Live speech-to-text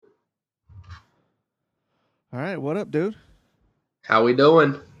All right, what up, dude? How we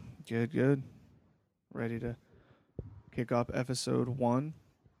doing? Good. Ready to kick off episode 1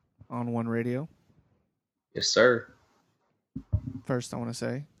 on OnOneRadio. Yes, sir. First, I want to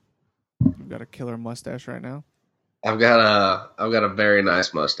say you've got a killer mustache right now. I've got a very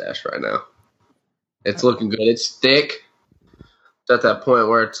nice mustache right now. It's looking good. It's thick. It's at that point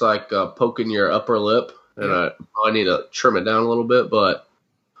where it's like poking your upper lip, and I need to trim it down a little bit. But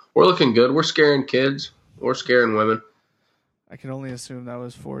we're looking good. We're scaring kids. We're scaring women. I can only assume that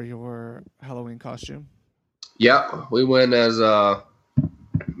was for your Halloween costume. Yeah, we went as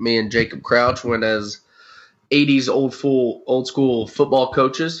me and Jacob Crouch went as 80s old school football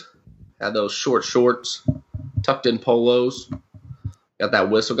coaches. Had those short shorts, tucked in polos. Got that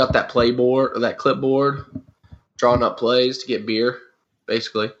whistle, got that clipboard, drawing up plays to get beer,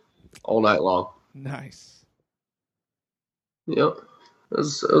 basically, all night long. Nice. Yep. It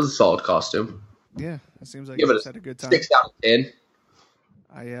was a solid costume. Yeah, it seems like you had a good time. 6 out of 10.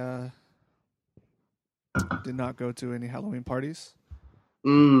 I did not go to any Halloween parties.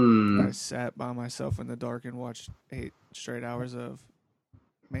 I sat by myself in the dark and watched 8 straight hours of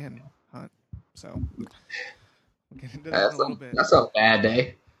Manhunt. So we'll get into that in a little bit. That's not a bad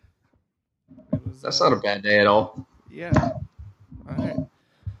day. That's not a bad day at all. Yeah. All right.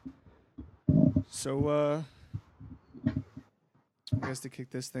 So, I guess to kick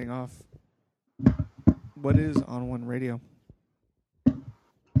this thing off, what is OnOneRadio?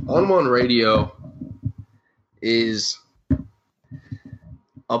 OnOneRadio is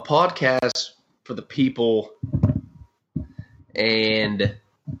a podcast for the people, and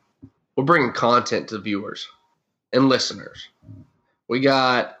we're bringing content to viewers and listeners. We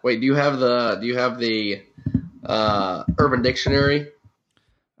got. Wait, do you have the Urban Dictionary?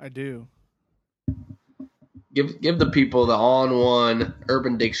 I do. Give the people the On1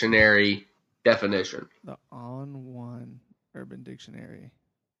 Urban Dictionary definition. The On1 Urban Dictionary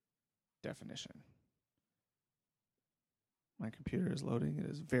definition. My computer is loading. It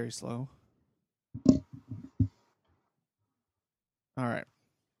is very slow. All right.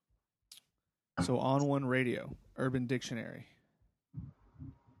 So OnOneRadio Urban Dictionary.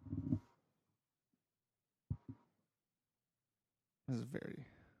 This is very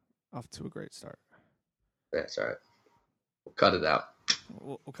off to a great start. That's all right. We'll cut it out.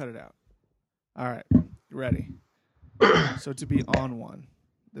 We'll cut it out. All right. You ready? So to be on one,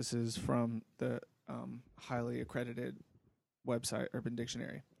 this is from the highly accredited website, Urban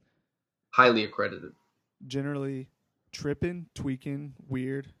Dictionary. Highly accredited. Generally tripping, tweaking,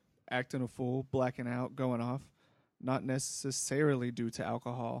 weird, acting a fool, blacking out, going off. Not necessarily due to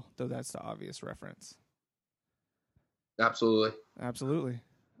alcohol, though that's the obvious reference. Absolutely.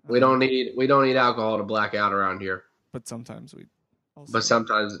 We don't need alcohol to black out around here. But sometimes we also. But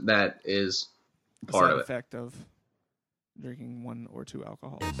sometimes that is part of it. Effect of drinking 1 or 2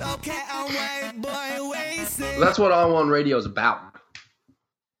 alcohols. Okay, that's what OnOneRadio is about.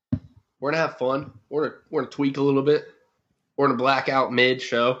 We're gonna have fun. We're gonna tweak a little bit. We're gonna black out mid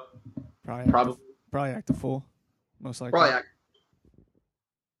show. Probably act a fool. Most likely.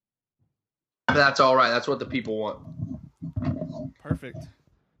 That's all right. That's what the people want. Perfect.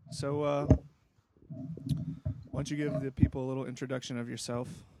 So, why don't you give the people a little introduction of yourself?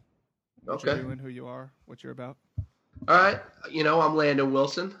 What you're doing, who you are, what you're about. All right. I'm Landon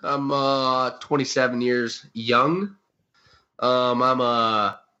Wilson. I'm 27 years young.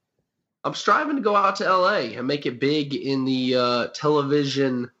 I'm striving to go out to LA and make it big in the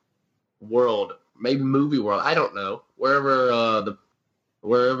television world, maybe movie world. I don't know. Wherever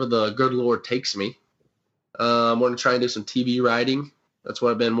the good Lord takes me. I'm going to try and do some TV writing. That's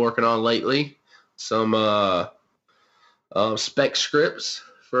what I've been working on lately. Some spec scripts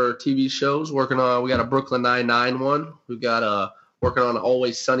for TV shows. We got a Brooklyn Nine-Nine one. We've got working on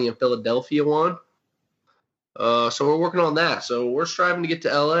Always Sunny in Philadelphia one. So we're working on that. So we're striving to get to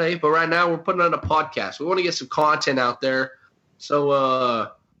LA, but right now we're putting on a podcast. We want to get some content out there.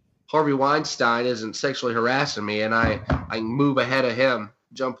 So Harvey Weinstein isn't sexually harassing me, and I can move ahead of him,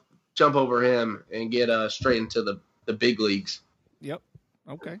 jump over him, and get straight into the big leagues. Yep.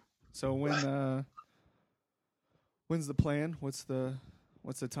 Okay. So when's the plan? What's the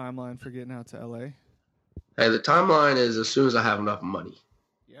timeline for getting out to LA? Hey, the timeline is as soon as I have enough money.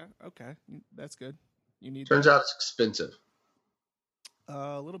 Yeah. Okay. That's good. Turns out it's expensive.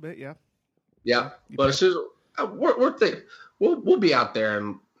 A little bit, yeah. Yeah, but as soon as we'll be out there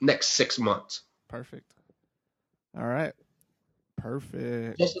in next 6 months. Perfect. All right.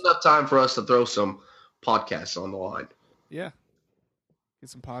 Perfect. Just enough time for us to throw some podcasts on the line. Yeah. Get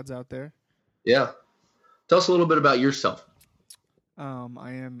some pods out there. Yeah. Tell us a little bit about yourself.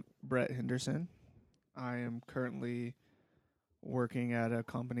 I am Brett Henderson. I am currently working at a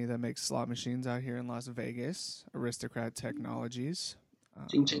company that makes slot machines out here in Las Vegas, Aristocrat Technologies.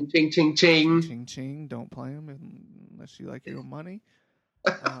 Ching, ching, ching, ching, ching. Ching, ching. Don't play them unless you like your own money.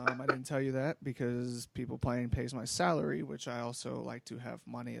 I didn't tell you that because people playing pays my salary, which I also like to have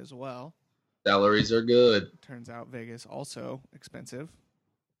money as well. Salaries are good. Turns out Vegas also expensive.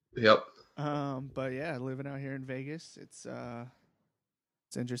 Yep. But yeah, living out here in Vegas, it's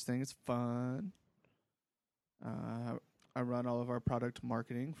interesting. It's fun. I run all of our product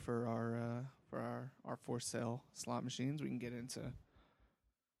marketing for our for sale slot machines. We can get into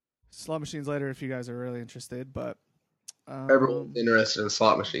slot machines later if you guys are really interested. But everyone's interested in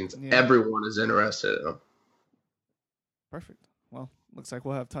slot machines. Yeah. Everyone is interested in them. Perfect. Well, looks like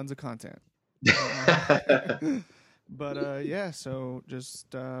we'll have tons of content. But yeah, so just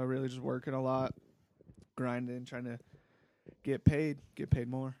really just working a lot, grinding, trying to get paid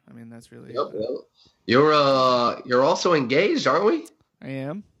more. I mean, that's really. Yep. You're also engaged, aren't we? I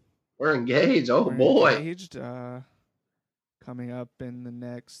am. We're engaged. Oh, we're boy. Engaged. Coming up in the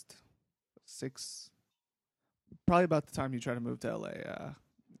next 6, probably about the time you try to move to LA.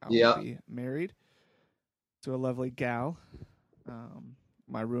 I will be married to a lovely gal.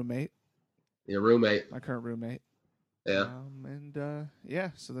 My roommate. Your roommate. My current roommate. Yeah. Yeah,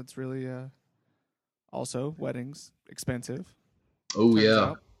 so that's really also weddings expensive. Oh yeah.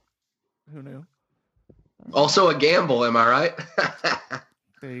 Out. Who knew? Also a gamble, am I right?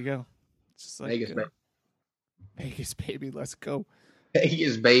 There you go. It's just like Vegas, Vegas, baby. Let's go.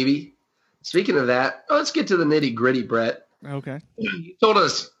 Vegas, baby. Speaking of that, let's get to the nitty gritty, Brett. Okay. You told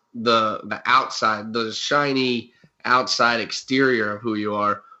us the outside, the shiny outside exterior of who you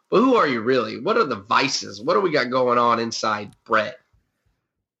are. But who are you really? What are the vices? What do we got going on inside Brett?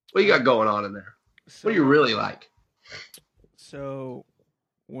 What do you got going on in there? What are you really like? So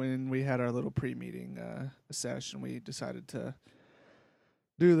when we had our little pre-meeting session, we decided to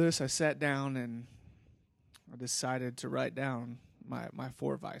do this. I sat down and I decided to write down my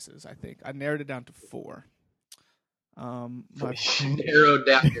 4 vices, I think. I narrowed it down to 4. Narrowed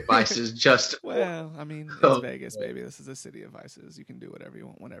down your vices just. Well, I mean, it's Vegas, baby. This is a city of vices. You can do whatever you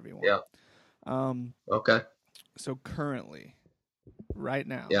want, whenever you want. Yeah. Okay. So currently, right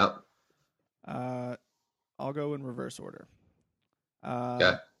now. Yeah. I'll go in reverse order.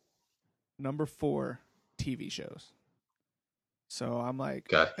 Okay. Number 4, TV shows. So I'm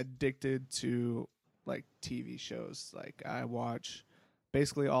like addicted to like TV shows. Like I watch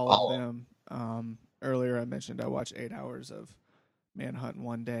basically all of them. Earlier I mentioned I watched 8 hours of Manhunt in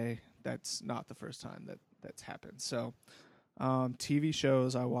one day. That's not the first time that's happened. So TV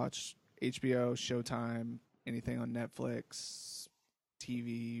shows, I watch HBO, Showtime, anything on Netflix,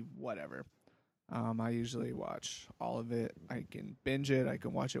 TV, whatever. I usually watch all of it. I can binge it. I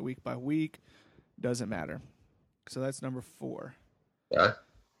can watch it week by week. Doesn't matter. So that's number 4. Yeah.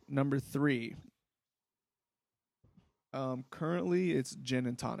 Number 3. Currently it's gin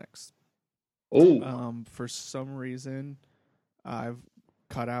and tonics. Oh. For some reason, I've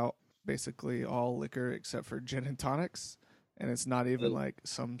cut out basically all liquor except for gin and tonics, and it's not even like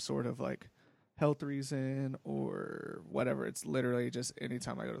some sort of like health reason or whatever. It's literally just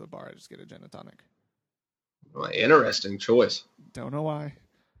anytime I go to the bar, I just get a gin and tonic. Well, interesting choice. Don't know why.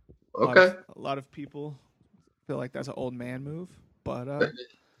 Okay. A lot of people feel like that's an old man move, but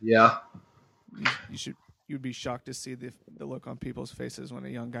yeah, you'd be shocked to see the look on people's faces when a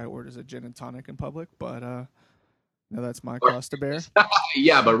young guy orders a gin and tonic in public. But no, that's my cross to bear.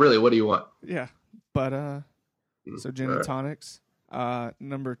 Yeah, but really, what do you want? Yeah, but so gin and tonics.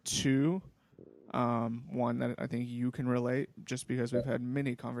 Number 2, one that I think you can relate, just because we've had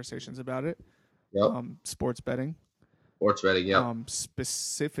many conversations about it. Yep. Sports betting. Sports betting, yeah.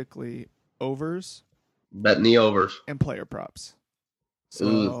 Specifically overs. Betting the overs. And player props.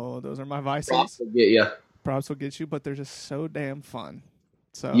 So those are my vices. Props will get you. Props will get you, but they're just so damn fun.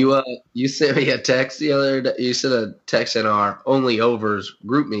 So you sent me a text the other day. You sent a text in our Only Overs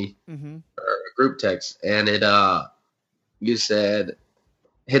group or group text, and it you said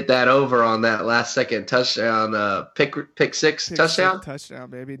hit that over on that last second touchdown, pick six touchdown. Touchdown,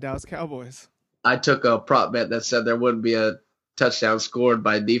 baby, Dallas Cowboys. I took a prop bet that said there wouldn't be a touchdown scored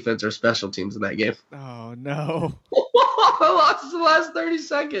by defense or special teams in that game. Oh no! I lost the last 30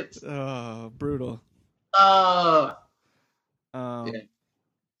 seconds. Oh, brutal. Yeah.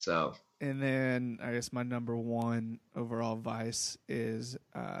 So. And then I guess my number 1 overall vice is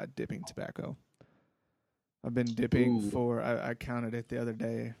dipping tobacco. I've been dipping for, I counted it the other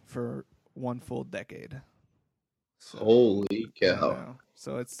day, for 1 full decade. So, holy cow.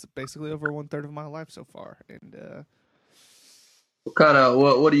 So it's basically over 1/3 of my life so far. And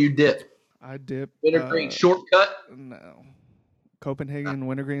what do you dip? I dip. Wintergreen shortcut? No. Copenhagen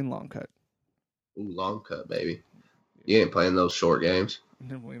Wintergreen long cut. Ooh, long cut, baby. You ain't playing those short games. We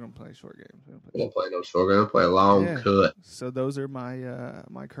don't play short games. We don't play no short games. We play long cut. So those are my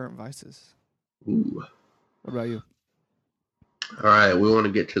my current vices. Ooh. What about you? All right, we want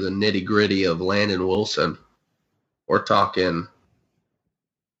to get to the nitty gritty of Landon Wilson. We're talking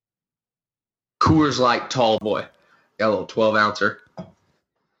Coors Light Tall Boy. Got a little 12-ouncer.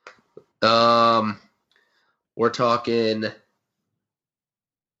 We're talking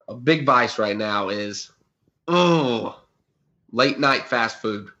a big vice right now is late night fast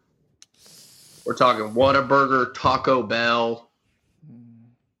food. We're talking Whataburger, Taco Bell.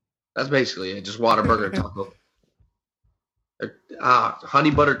 That's basically it. Just Whataburger, Taco.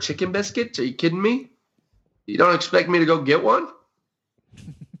 Honey butter chicken biscuits? Are you kidding me? You don't expect me to go get one?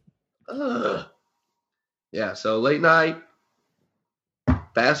 Yeah, so late night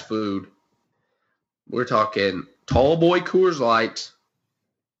fast food. We're talking Tall Boy Coors Lights.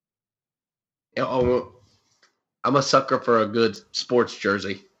 I'm a sucker for a good sports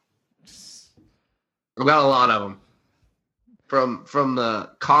jersey. I've got a lot of them. From the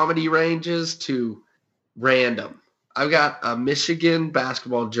comedy ranges to random. I've got a Michigan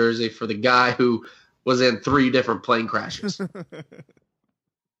basketball jersey for the guy who was in 3 different plane crashes.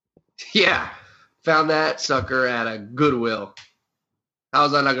 Yeah. Found that sucker at a Goodwill. How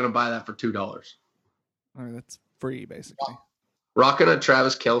was I not going to buy that for $2? I mean, that's free, basically. Rocking a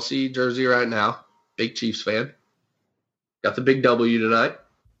Travis Kelce jersey right now. Big Chiefs fan. Got the big W tonight.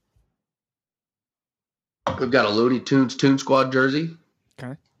 We've got a Looney Tunes Toon Squad jersey.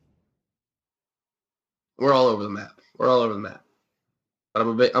 Okay. We're all over the map. But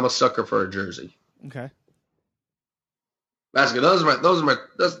I'm a sucker for a jersey. Okay. That's good. Those are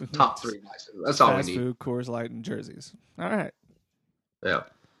the top 3 guys. That's all we need. Fast food, Coors Light, and jerseys. All right. Yeah.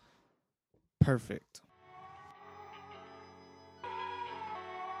 Perfect.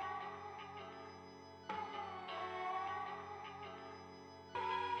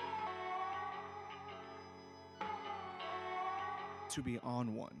 To be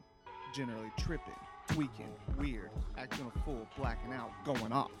on one, generally tripping, tweaking, weird, acting a fool, blacking out,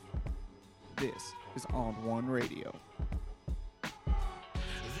 going off. This is OnOneRadio.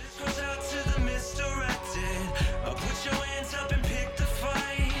 This goes out to the misdirected. Put your hands up and pick the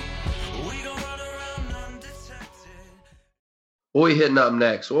fight. We gon' run around undetected. What we hitting up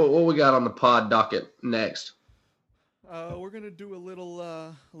next? What we got on the pod docket next? We're gonna do a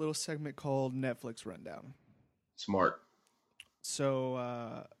little segment called Netflix Rundown. Smart.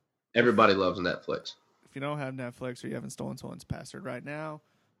 So everybody loves Netflix. If you don't have Netflix or you haven't stolen someone's password right now,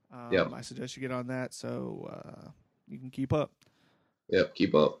 I suggest you get on that so you can keep up. Yep,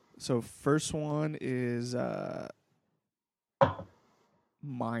 keep up. So first one is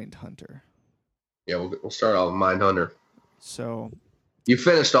Mindhunter. Yeah, we'll start off with Mindhunter. So you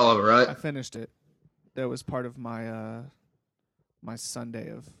finished all of it, right? I finished it. That was part of my my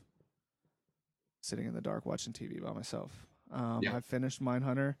Sunday of sitting in the dark watching TV by myself. I finished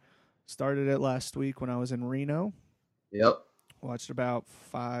Mindhunter. Started it last week when I was in Reno. Yep. Watched about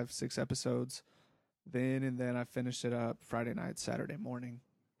 5-6 episodes. Then I finished it up Friday night, Saturday morning.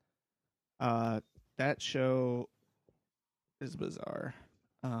 That show is bizarre.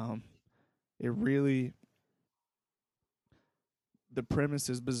 The premise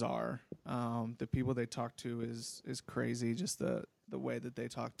is bizarre. The people they talk to is crazy. Just the way that they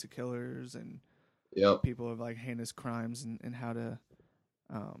talk to killers and people of like heinous crimes and how to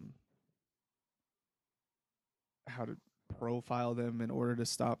profile them in order to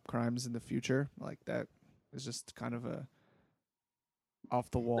stop crimes in the future. Like that is just kind of a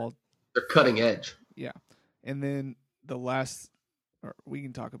off the wall. They're cutting edge. Yeah. And then we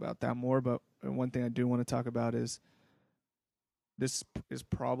can talk about that more, but one thing I do want to talk about is this is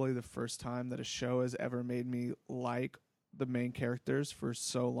probably the first time that a show has ever made me like the main characters for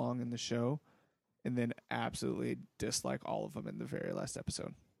so long in the show and then absolutely dislike all of them in the very last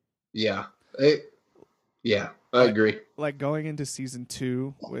episode. Yeah. I agree. Like going into season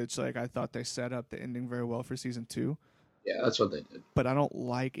 2, which like I thought they set up the ending very well for season 2. Yeah, that's what they did. But I don't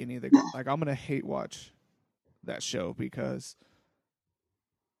like any of the like I'm gonna hate watch that show because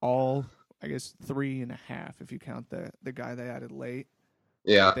all I guess 3.5 if you count the guy they added late.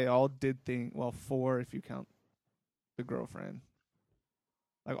 Yeah. They all did 4 if you count the girlfriend.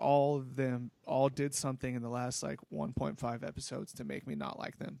 Like all of them all did something in the last like 1.5 episodes to make me not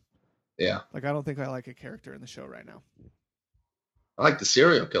like them. Yeah. Like I don't think I like a character in the show right now. I like the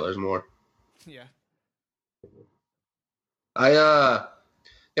serial killers more. Yeah. The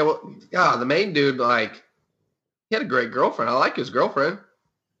main dude, like, he had a great girlfriend. I like his girlfriend.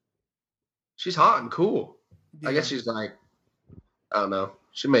 she's hot and cool. Yeah. I guess she's like, I don't know.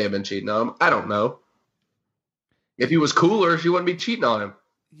 She may have been cheating on him. I don't know. If he was cooler, she wouldn't be cheating on him.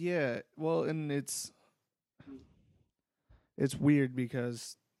 Yeah, well, and it's weird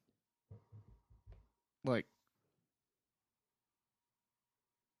because, like,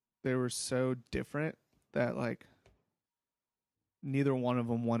 they were so different that, like, neither one of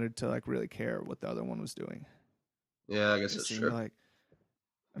them wanted to, like, really care what the other one was doing. Yeah, I guess that's true. Like,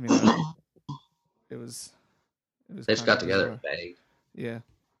 I mean, it was they just got together and banged. Yeah.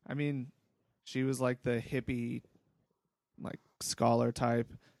 I mean, she was like the hippie, like, scholar type.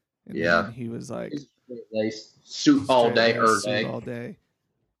 And then he was like suit all day, all day.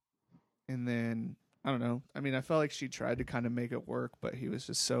 And then I don't know. I mean, I felt like she tried to kind of make it work, but he was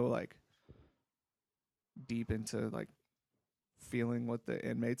just so like deep into like feeling what the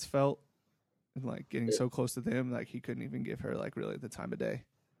inmates felt and like getting so close to them, like he couldn't even give her like really the time of day.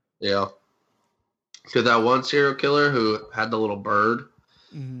 Yeah. Because that one serial killer who had the little bird,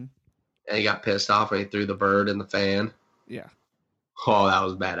 and he got pissed off and he threw the bird in the fan. Yeah. Oh, that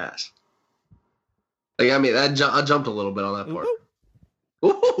was badass. Like, I mean, I jumped a little bit on that part.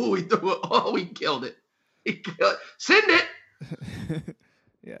 Ooh, he threw it. Oh, he killed it. Send it.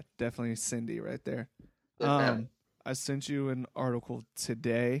 Yeah, definitely Cindy right there. I sent you an article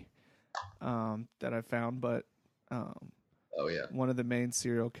today that I found, but oh yeah, one of the main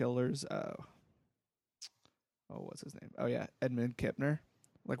serial killers. What's his name? Oh yeah, Edmund Kepner.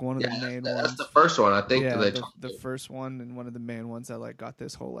 Like one of the main ones. That's the first one, I think. Yeah, the first one and one of the main ones that like got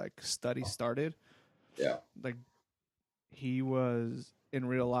this whole like study started. Yeah. Like he was in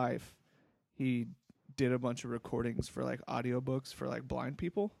real life. He did a bunch of recordings for like audiobooks for like blind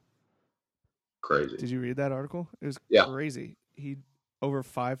people. Crazy. Did you read that article? It was crazy. He over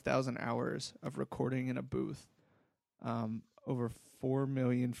 5,000 hours of recording in a booth, over 4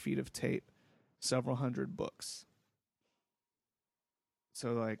 million feet of tape, several hundred books.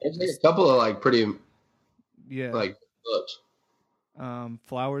 So like a couple of like pretty like books.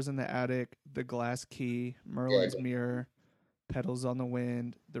 Flowers in the Attic, The Glass Key, Merlin's Mirror, Petals on the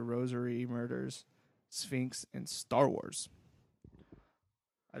Wind, The Rosary Murders, Sphinx, and Star Wars.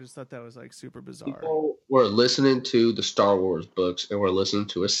 I just thought that was like super bizarre. People were listening to the Star Wars books and were listening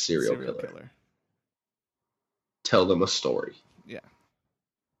to a serial killer tell them a story. Yeah.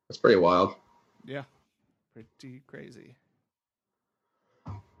 That's pretty wild. Yeah. Pretty crazy.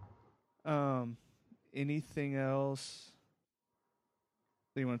 Anything else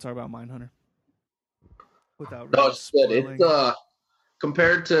that you want to talk about Mindhunter? Without really it's spoiling. Good. It's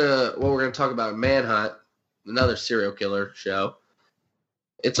compared to what we're going to talk about in Manhunt, another serial killer show.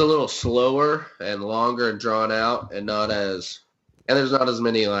 It's a little slower and longer and drawn out, and there's not as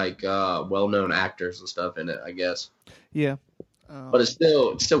many like well-known actors and stuff in it, I guess. Yeah. But it's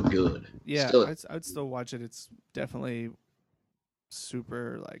still good. Yeah, I'd still watch it. It's definitely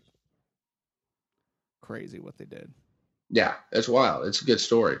super like crazy what they did. Yeah, it's wild. It's a good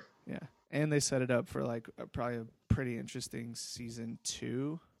story. Yeah, and they set it up for like probably a pretty interesting season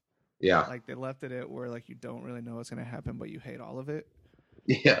 2. Yeah, like they left it at where like you don't really know what's gonna happen, but you hate all of it.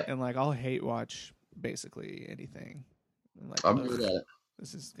 Yeah, and like I'll hate watch basically anything. And, like I'm good at it.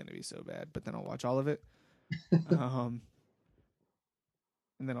 This is gonna be so bad, but then I'll watch all of it. And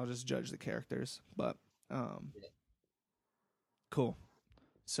then I'll just judge the characters. But cool.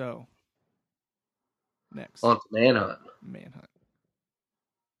 So next. On to Manhunt. Manhunt.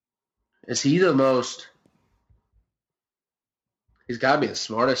 Is he the most... He's got to be the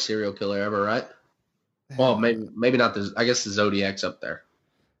smartest serial killer ever, right? Well, maybe not. I guess the Zodiac's up there.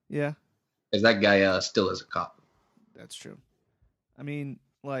 Yeah. Because that guy still is a cop. That's true. I mean,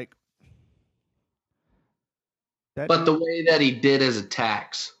 like... But the way that he did his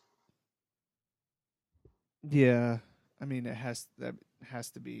attacks. Yeah. I mean, that has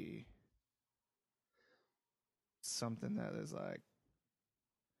to be something that is like...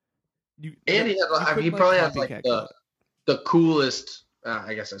 he probably has like the coolest,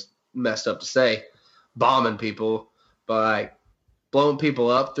 I guess that's messed up to say, bombing people, but like blowing people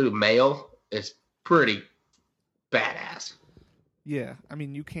up through mail is pretty badass. Yeah, I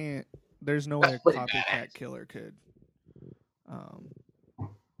mean, you can't. There's no way a copycat killer could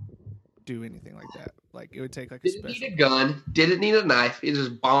do anything like that. Like it would take like didn't need a gun, didn't need a knife. It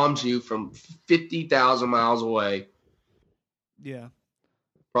just bombs you from 50,000 miles away. Yeah,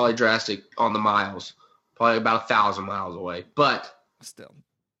 probably drastic on the miles. Probably about 1,000 miles away, but still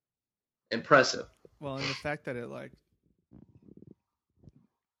impressive. Well, and the fact that it like,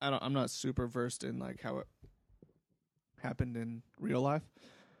 I'm not super versed in like how it happened in real life.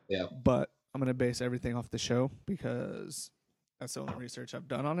 Yeah, but I'm gonna base everything off the show because that's the only research I've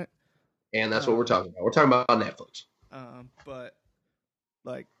done on it. And that's what we're talking about. We're talking about Netflix. But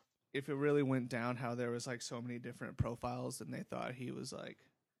like, if it really went down, how there was like so many different profiles, and they thought he was like,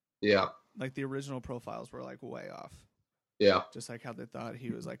 like the original profiles were like way off. Yeah. Just like how they thought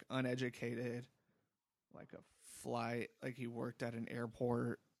he was like uneducated, like a flight, like he worked at an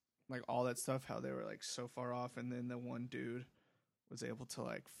airport, like all that stuff, how they were like so far off. And then the one dude was able to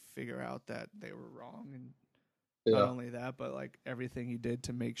like figure out that they were wrong. And not only that, but like everything he did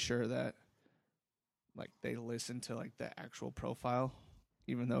to make sure that like they listened to like the actual profile,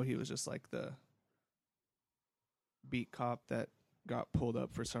 even though he was just like the beat cop that got pulled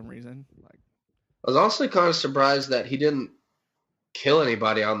up for some reason. Like, I was also kind of surprised that he didn't kill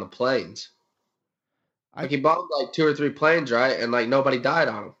anybody on the planes. Like, he bombed like 2 or 3 planes, right? And like nobody died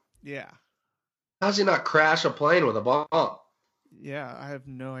on him. Yeah. How does he not crash a plane with a bomb? Yeah, I have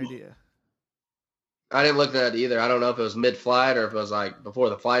no idea. I didn't look at that either. I don't know if it was mid-flight or if it was like before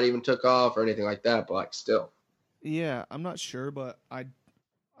the flight even took off or anything like that, but like still. Yeah, I'm not sure, but I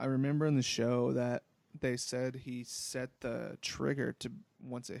remember in the show that they said he set the trigger to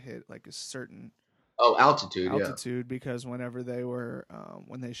once it hit like a certain altitude, because whenever they were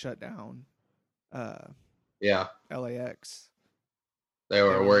when they shut down LAX, they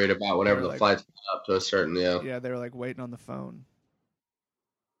were worried about whenever the flights got up to a certain they were like waiting on the phone.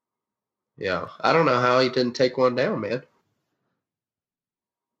 Yeah, I don't know how he didn't take one down, man.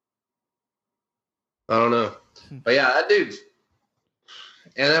 I don't know. But yeah, that dude's...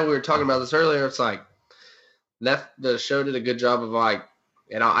 And then we were talking about this earlier. It's like the show did a good job of like...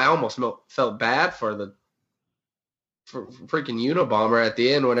 And I almost felt bad for the freaking Unabomber at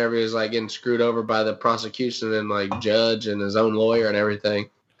the end whenever he was like getting screwed over by the prosecution and like judge and his own lawyer and everything.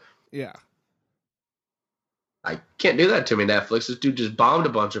 Yeah. I can't do that to me, Netflix. This dude just bombed a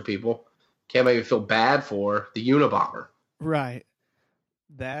bunch of people. Can't make me feel bad for the Unabomber. Right.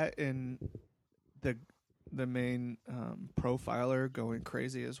 That and the main profiler going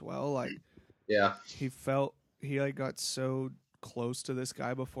crazy as well. Like, yeah, he like got so close to this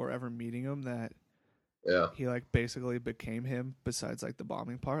guy before ever meeting him that he like basically became him. Besides like the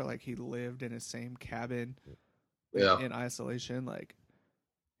bombing part, like he lived in his same cabin, in isolation. Like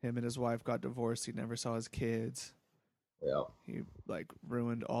him and his wife got divorced. He never saw his kids. Yeah, he like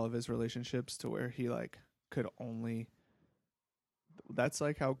ruined all of his relationships to where he like could only. That's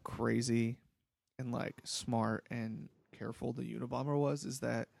like how crazy and like smart and careful the Unabomber was. Is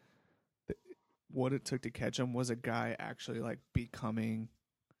that what it took to catch him was a guy actually like becoming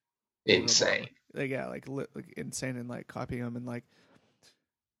insane. Like like insane and like copying him and like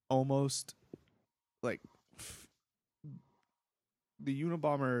almost like the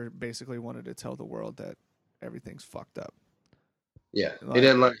Unabomber basically wanted to tell the world that everything's fucked up. Yeah,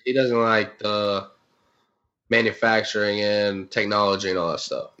 like, he doesn't like the manufacturing and technology and all that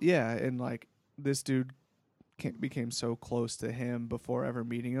stuff. Yeah, and like this dude became so close to him before ever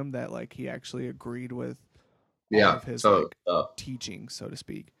meeting him that like he actually agreed with all of his teaching, so to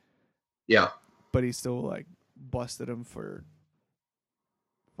speak. Yeah, but he still like busted him for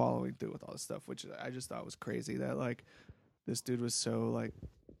following through with all this stuff, which I just thought was crazy. That like this dude was so like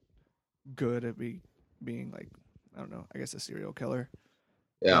good at being like, I don't know, I guess a serial killer.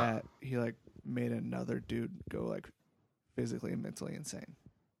 Yeah, that he like made another dude go like physically and mentally insane.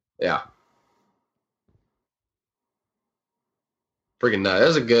 Yeah. Freaking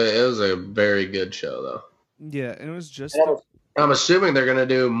nuts. It was a very good show though. Yeah, and it was just I'm assuming they're gonna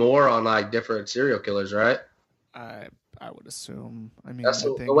do more on like different serial killers, right? I would assume. I mean, that's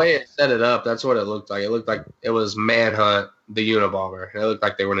the way it set it up. That's what it looked like. It looked like it was Manhunt, the Unabomber. It looked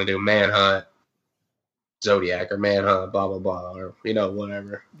like they were gonna do Manhunt, Zodiac, or Manhunt, blah blah blah, or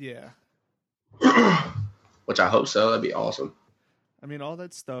whatever. Yeah. Which I hope so. That'd be awesome. I mean, all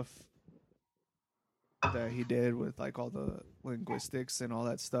that stuff that he did with like all the linguistics and all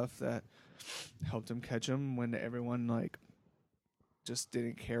that stuff that helped him catch him when everyone like just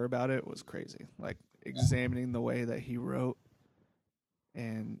didn't care about it was crazy. Like examining the way that he wrote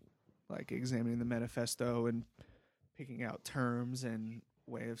and like examining the manifesto and picking out terms and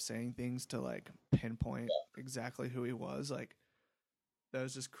way of saying things to like pinpoint exactly who he was. Like that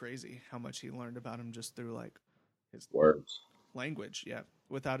was just crazy how much he learned about him just through like his words, language. Yeah,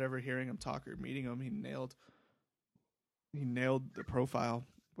 without ever hearing him talk or meeting him, he nailed the profile,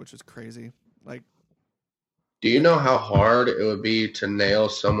 which is crazy. Like, do you know how hard it would be to nail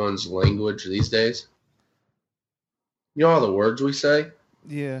someone's language these days? You know all the words we say?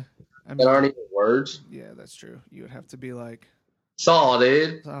 Yeah. I mean, that aren't even words? Yeah, that's true. You would have to be like, Saw,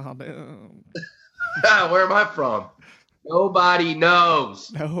 dude. Where am I from? Nobody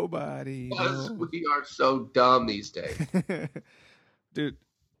knows. Nobody knows. We are so dumb these days. Dude,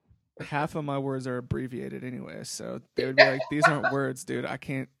 half of my words are abbreviated anyway, so they would be like, "These aren't words, dude. I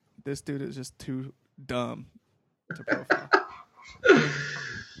can't. This dude is just too dumb to profile."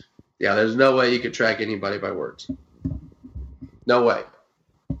 Yeah, there's no way you could track anybody by words. No way.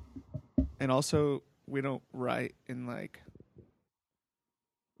 And also, we don't write in like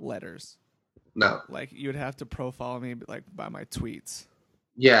letters. No. Like you would have to profile me like by my tweets.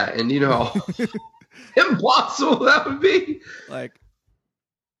 Yeah, and you know how impossible that would be. Like,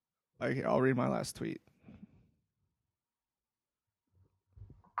 I'll read my last tweet.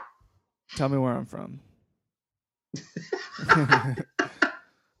 Tell me where I'm from.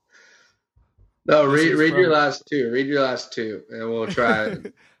 No, read your last two. Read your last two, and we'll try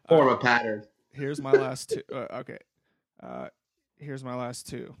and form a pattern. Here's my last two. Okay. Here's my last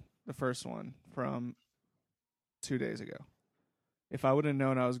two. The first one from 2 days ago. If I would have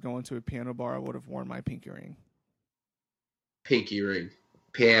known I was going to a piano bar, I would have worn my pinky ring. Pinky ring.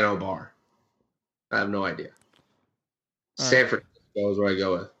 Piano bar. I have no idea. All San right. Francisco is where I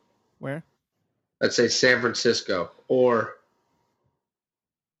go with. Where? I'd say San Francisco or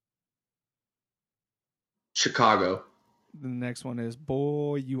Chicago. The next one is,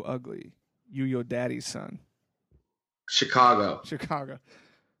 boy, you ugly. You your daddy's son. Chicago. Chicago.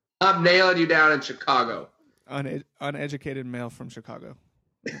 I'm nailing you down in Chicago. Uneducated male from Chicago.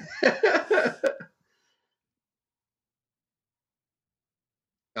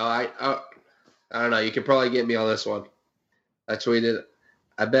 I don't know. You could probably get me on this one. I tweeted,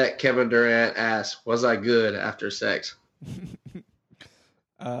 I bet Kevin Durant asked, was I good after sex? You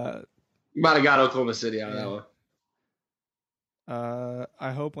might have got Oklahoma City out of that one.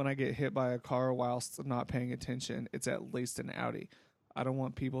 I hope when I get hit by a car whilst not paying attention, it's at least an Audi. I don't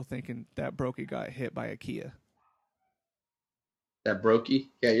want people thinking that Brokey got hit by a Kia. That Brokey?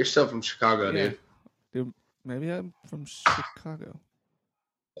 Yeah, you're still from Chicago, dude. Dude, maybe I'm from Chicago.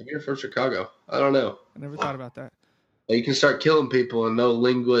 Maybe you're from Chicago. I don't know. I never thought about that. Well, you can start killing people and no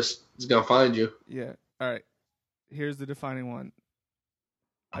linguist is going to find you. Yeah. All right. Here's the defining one.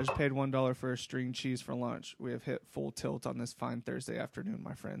 I just paid $1 for a string cheese for lunch. We have hit full tilt on this fine Thursday afternoon,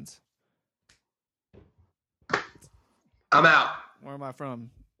 my friends. I'm out. Where am I from?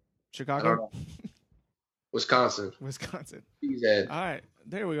 I Chicago? don't know. Wisconsin. Wisconsin. He's Ed. All right.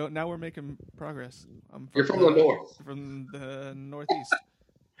 There we go. Now we're making progress. You're from the north. From the northeast.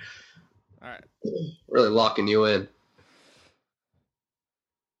 All right. Really locking you in.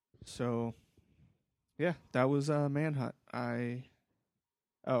 So, yeah, that was Manhunt.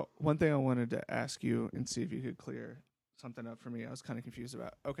 One thing I wanted to ask you and see if you could clear something up for me. I was kind of confused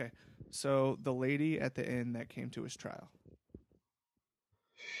about. Okay, so the lady at the end that came to his trial.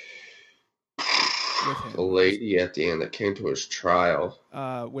 With him. The lady at the end that came to his trial.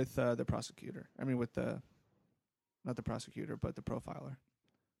 With the prosecutor. I mean, with not the prosecutor, but the profiler.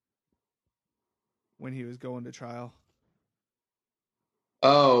 When he was going to trial.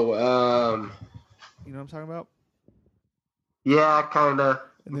 Oh, you know what I'm talking about? Yeah, kind of.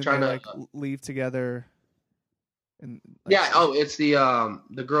 And then they leave together. And it's the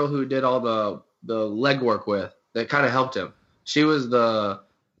girl who did all the legwork with that kind of helped him. She was the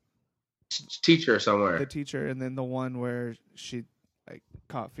teacher somewhere. The teacher, and then the one where she like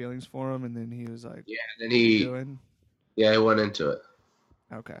caught feelings for him, and then he was like, yeah, and then he went into it.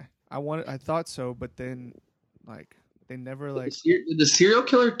 Okay, I thought so, but then like they never like. Did the serial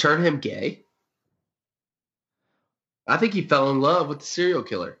killer turn him gay? I think he fell in love with the serial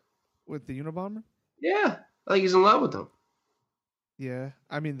killer. With the Unabomber? Yeah, I think he's in love with him. Yeah,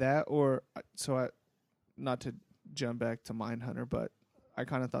 I mean that, or not to jump back to Mindhunter, but I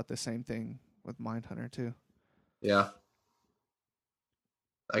kind of thought the same thing with Mindhunter too. Yeah,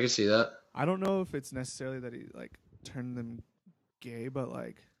 I can see that. I don't know if it's necessarily that he like turned them gay, but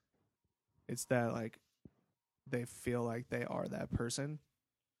like it's that like they feel like they are that person.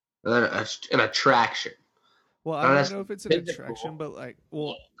 And then an attraction. Well, I don't know if it's an attraction, but like,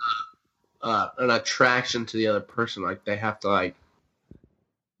 well, an attraction to the other person. Like they have to like,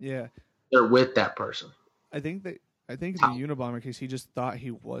 yeah, they're with that person. I think in the Unabomber case, he just thought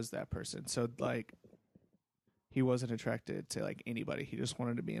he was that person. So like, he wasn't attracted to like anybody. He just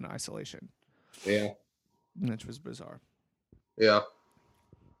wanted to be in isolation. Yeah, which was bizarre. Yeah,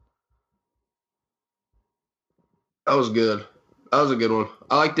 that was good. That was a good one.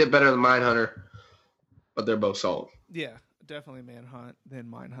 I liked it better than Mindhunter. But they're both solid. Yeah, definitely Manhunt, then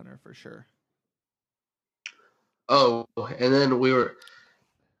Mindhunter for sure. Oh, and then we were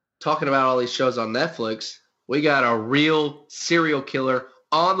talking about all these shows on Netflix. We got a real serial killer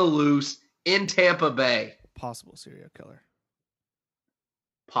on the loose in Tampa Bay. Possible serial killer.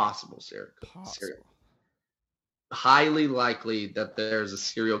 Possible serial killer. highly likely that there's a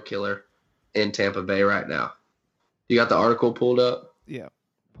serial killer in Tampa Bay right now. You got the article pulled up? Yeah,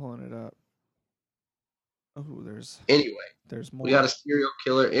 pulling it up. Oh, there's more. We got a serial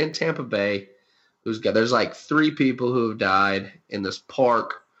killer in Tampa Bay there's like 3 people who have died in this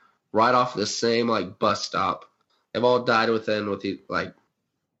park right off the same like bus stop. They've all died within like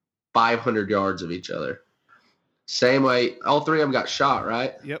 500 yards of each other. Same way, all 3 of them got shot,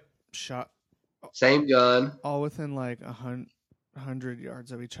 right? Yep, shot. Same gun. All within like 100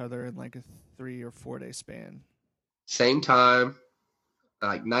 yards of each other in like a 3 or 4 day span. Same time,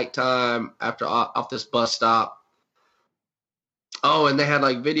 like nighttime after off this bus stop. Oh, and they had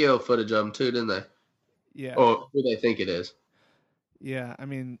like video footage of them too, didn't they? Yeah. Oh, who they think it is? Yeah, I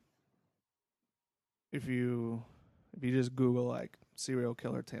mean, if you just Google like serial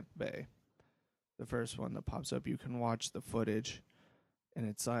killer Tampa Bay, the first one that pops up, you can watch the footage, and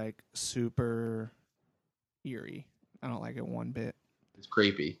it's like super eerie. I don't like it one bit. It's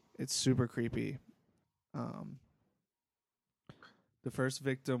creepy. It's super creepy. The first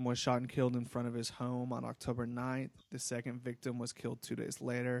victim was shot and killed in front of his home on October 9th. The second victim was killed 2 days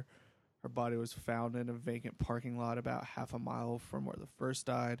later. Her body was found in a vacant parking lot about half a mile from where the first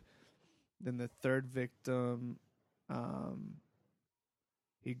died. Then the third victim,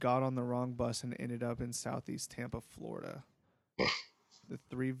 he got on the wrong bus and ended up in southeast Tampa, Florida. The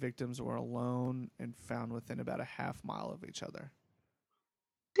 3 victims were alone and found within about a half mile of each other.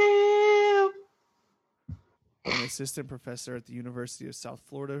 Damn. An assistant professor at the University of South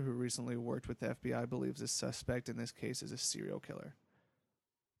Florida who recently worked with the FBI believes the suspect in this case is a serial killer.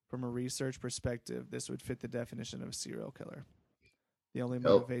 From a research perspective, this would fit the definition of a serial killer. The only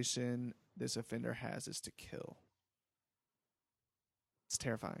motivation this offender has is to kill. It's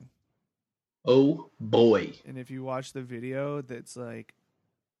terrifying. Oh, boy. And if you watch the video, that's like,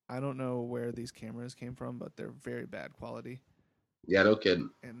 I don't know where these cameras came from, but they're very bad quality. Yeah, no kidding.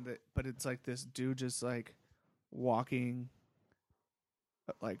 But it's like this dude just like walking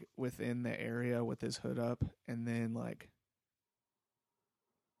like within the area with his hood up, and then like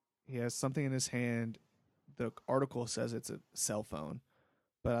he has something in his hand. The article says it's a cell phone,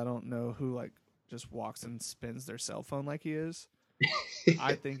 but I don't know who like just walks and spins their cell phone like he is.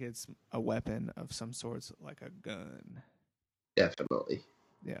 I think it's a weapon of some sorts, like a gun. Definitely.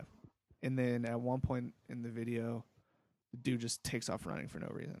 Yeah. And then at one point in the video, the dude just takes off running for no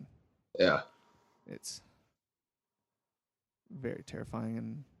reason. Yeah. It's very terrifying,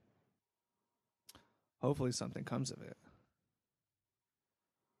 and hopefully something comes of it.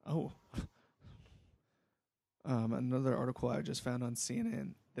 Oh. Another article I just found on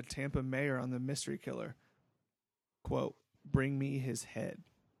CNN. The Tampa mayor on the mystery killer. Quote, "Bring me his head."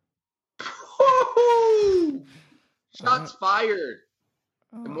 Shots fired.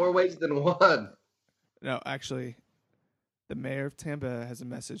 In more ways than one. No, actually, the mayor of Tampa has a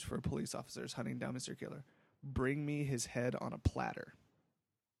message for police officers hunting down Mr. Killer. Bring me his head on a platter.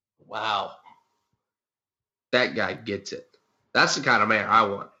 Wow. That guy gets it. That's the kind of mayor I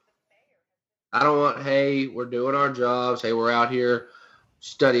want. I don't want, hey, we're doing our jobs. Hey, we're out here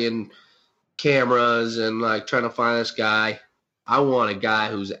studying cameras and like trying to find this guy. I want a guy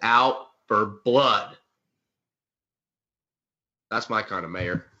who's out for blood. That's my kind of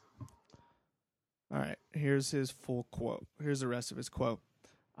mayor. All right, here's his full quote. Here's the rest of his quote.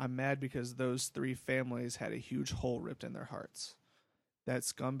 "I'm mad because those 3 families had a huge hole ripped in their hearts. That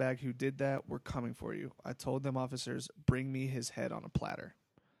scumbag who did that, we're coming for you. I told them officers, bring me his head on a platter."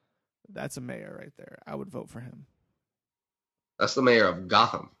 That's a mayor right there. I would vote for him. That's the mayor of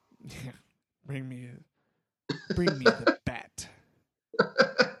Gotham. Yeah. Bring me the bat.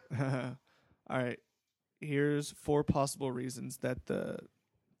 All right. Here's 4 possible reasons that the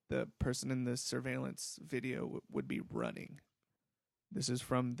person in the surveillance video would be running. This is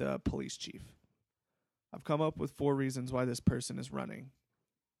from the police chief. "I've come up with 4 reasons why this person is running.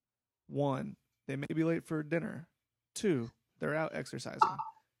 1, they may be late for dinner. 2, they're out exercising.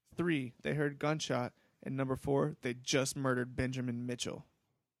 3, they heard gunshot. And number 4, they just murdered Benjamin Mitchell."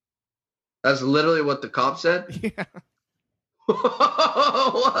 That's literally what the cop said? Yeah.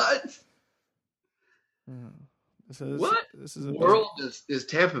 What? What This is a world is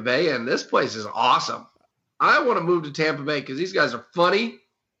Tampa Bay in? This place is awesome. I want to move to Tampa Bay because these guys are funny.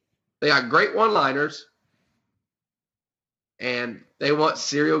 They got great one-liners. And they want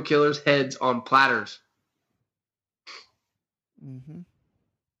serial killers' heads on platters. Mm-hmm.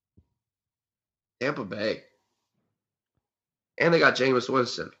 Tampa Bay. And they got Jameis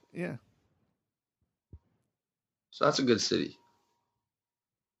Winston. Yeah. So that's a good city.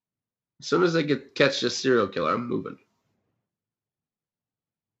 As soon as they catch this serial killer, I'm moving.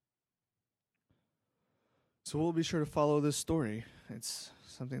 So we'll be sure to follow this story. It's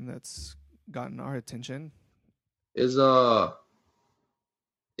something that's gotten our attention. Is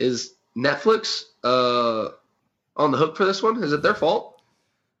Netflix on the hook for this one? Is it their fault?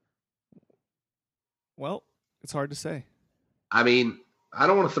 Well, it's hard to say. I mean, I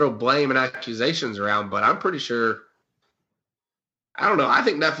don't want to throw blame and accusations around, but I'm pretty sure. I don't know. I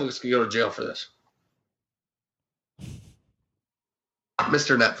think Netflix could go to jail for this.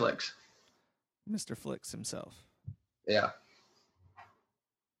 Mr. Netflix. Mr. Flicks himself. Yeah.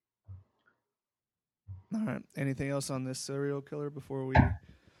 All right. Anything else on this serial killer before we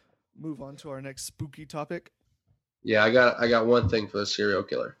move on to our next spooky topic? Yeah, I got one thing for the serial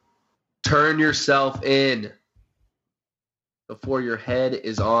killer. Turn yourself in before your head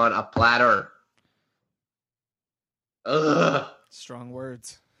is on a platter. Ugh. Strong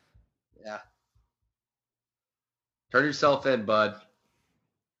words. Yeah. Turn yourself in, bud.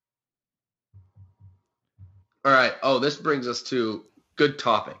 All right. Oh, this brings us to good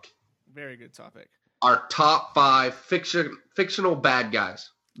topic. Very good topic. Our top 5 fictional bad guys,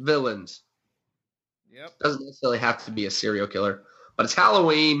 villains. Yep. Doesn't necessarily have to be a serial killer, but it's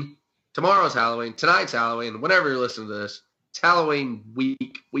Halloween. Tomorrow's Halloween. Tonight's Halloween. Whenever you're listening to this, it's Halloween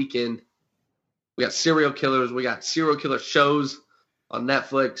weekend. We got serial killers. We got serial killer shows on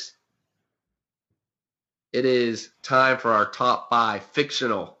Netflix. It is time for our top 5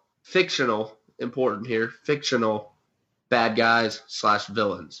 fictional, important here, fictional bad guys /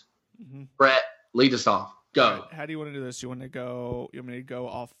 villains. Mm-hmm. Brett, lead us off. Go. Right. How do you want to do this? You want me to go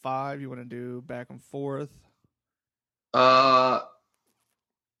off 5? You want to do back and forth? Let's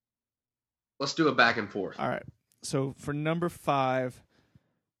do a back and forth. All right. So for number 5,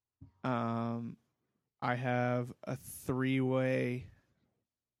 I have a 3-way,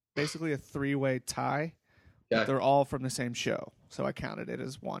 basically a 3-way tie. Okay. They're all from the same show, so I counted it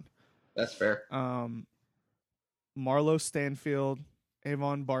as one. That's fair. Marlo Stanfield,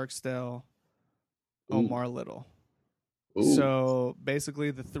 Avon Barksdale, Omar Little. Ooh. So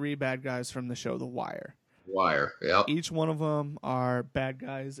basically the 3 bad guys from the show The Wire. Yep. Each one of them are bad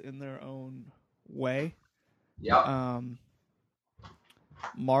guys in their own way. Yep.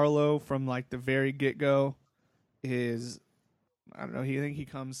 Marlo from like the very get-go is, I don't know, I think he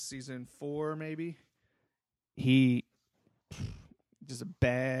comes season 4 maybe. He just a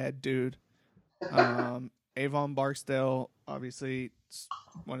bad dude. Avon Barksdale, obviously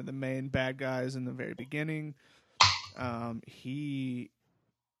one of the main bad guys in the very beginning. He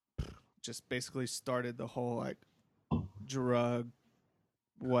just basically started the whole like drug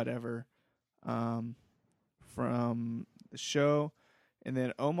whatever from the show. And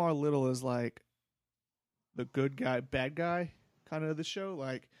then Omar Little is like the good guy, bad guy kind of the show.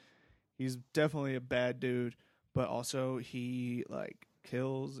 Like he's definitely a bad dude, but also he like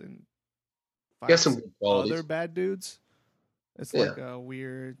kills and fights some good qualities. Other bad dudes. It's like a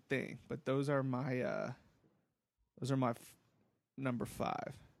weird thing, but those are my number 5.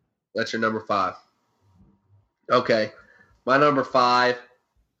 That's your number 5. Okay. My number 5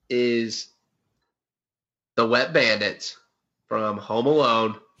 is the Wet Bandits from Home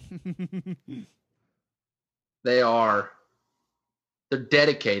Alone. They're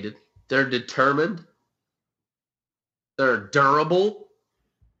dedicated. They're determined. They're durable.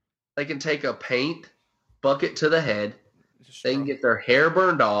 They can take a paint bucket to the head. They can get their hair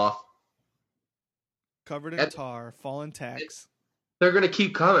burned off. Covered in tar, fallen tacks. They're going to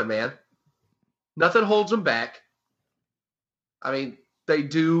keep coming, man. Nothing holds them back. I mean, they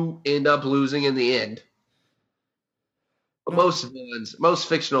do end up losing in the end. But most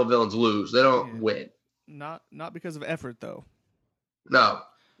fictional villains lose. They don't win. Not because of effort, though. No.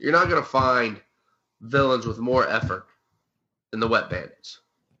 You're not going to find villains with more effort than the Wet Bandits.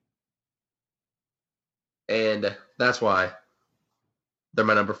 And that's why they're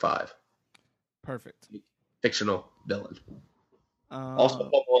my number 5. Perfect. Fictional villain. Also,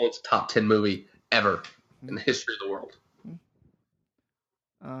 Home Alone's top 10 movie ever in the history of the world.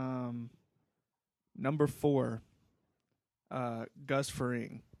 Number 4, Gus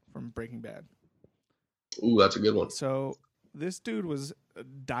Fring from Breaking Bad. Ooh, that's a good one. So this dude was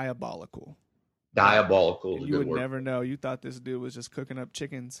diabolical. Diabolical is a you good would word. Never know. You thought this dude was just cooking up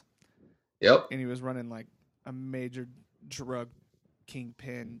chickens. Yep. And he was running like a major drug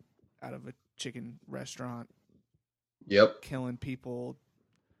kingpin out of a chicken restaurant. Yep. Killing people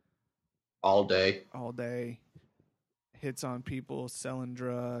all day. Hits on people, selling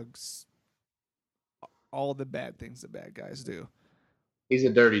drugs. All the bad things that bad guys do. He's a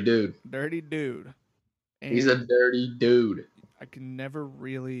dirty dude. And he's a dirty dude. I can never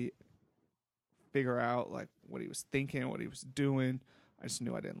really figure out like what he was thinking, what he was doing. I just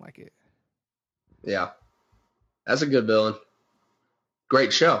knew I didn't like it. Yeah. That's a good villain.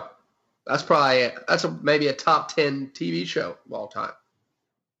 Great show. That's maybe a top 10 TV show of all time.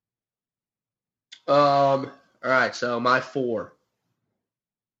 All right, so my 4.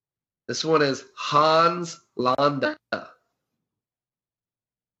 This one is Hans Landa.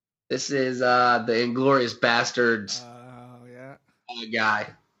 This is the Inglourious Bastards guy.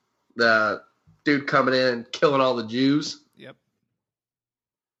 The dude coming in and killing all the Jews. Yep.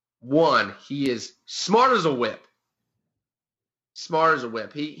 1, he is smart as a whip. Smart as a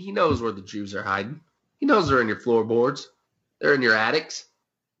whip. He knows where the Jews are hiding. He knows they're in your floorboards. They're in your attics.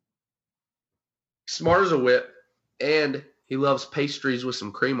 Smart as a whip. And he loves pastries with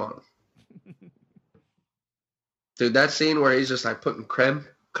some cream on them. Dude, that scene where he's just like putting creme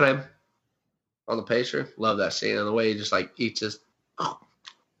on the pastry. Love that scene. And the way he just like eats his.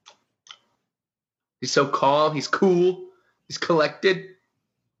 He's so calm. He's cool. He's collected.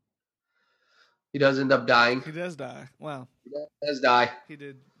 He does end up dying. He does die. Wow. He does die. He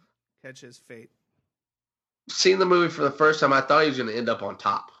did catch his fate. Seeing the movie for the first time, I thought he was going to end up on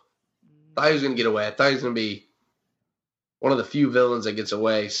top. I thought he was going to get away. I thought he was going to be one of the few villains that gets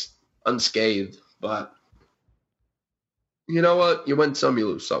away unscathed. But you know what? You win some, you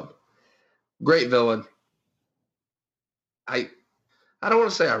lose some. Great villain. I don't want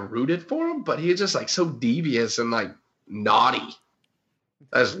to say I rooted for him, but he's just like so devious and like naughty.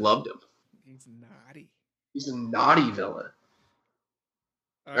 I just loved him. He's naughty. He's a naughty villain.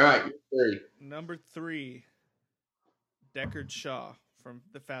 All right, number 3, Deckard Shaw from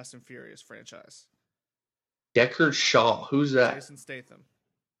the Fast and Furious franchise. Deckard Shaw. Who's that? Jason Statham.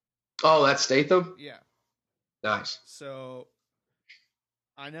 Oh, that's Statham? Yeah. Nice. So,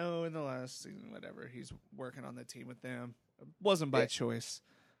 I know in the last season, whatever, he's working on the team with them. It wasn't by choice.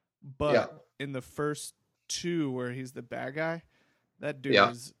 But in the first 2 where he's the bad guy, that dude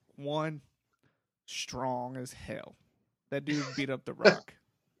is, 1, strong as hell. That dude beat up The Rock.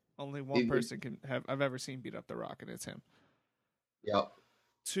 Only one person I've ever seen beat up The Rock, and it's him. Yep.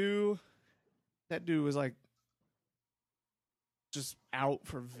 2, that dude was like just out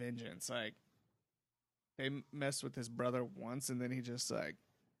for vengeance. Like they messed with his brother once, and then he just like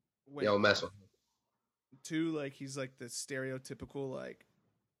mess with him. 2, like he's like the stereotypical like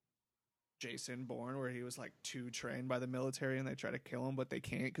Jason Bourne, where he was like too trained by the military, and they try to kill him, but they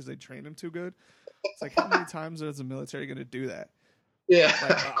can't because they trained him too good. It's like, how many times is the military going to do that? Yeah,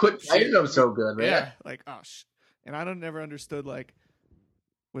 like, quit training him so good, man. Yeah, like and I never understood, like,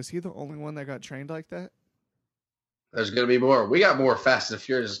 was he the only one that got trained like that? There's going to be more. We got more Fast and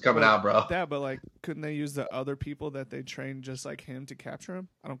Furious coming out, bro. Yeah, but like, couldn't they use the other people that they trained just like him to capture him?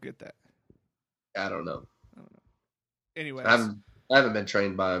 I don't get that. I don't know. Anyways, I haven't been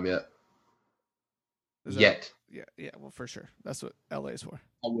trained by him yet. Yeah, well, for sure. That's what LA's for.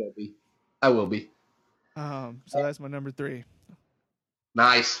 I will be. So that's my number 3.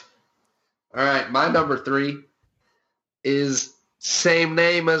 Nice. All right, my number 3 is same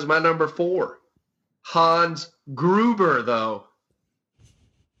name as my number 4. Hans Gruber, though.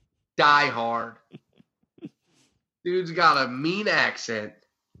 Die Hard. Dude's got a mean accent.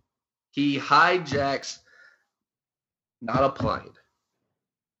 He hijacks not a plane,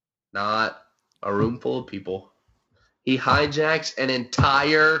 not a room full of people. He hijacks an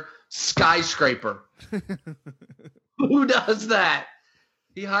entire skyscraper. Who does that?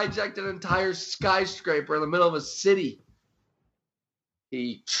 He hijacked an entire skyscraper in the middle of a city.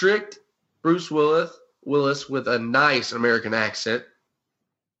 He tricked Bruce Willis with a nice American accent.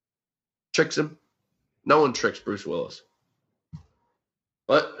 Tricks him. No one tricks Bruce Willis.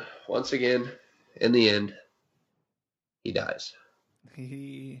 But once again, in the end, he dies.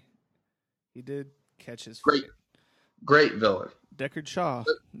 He did catch his Great villain. Deckard Shaw,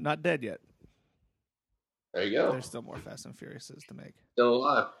 not dead yet. There you go. There's still more Fast and Furiouses to make. Still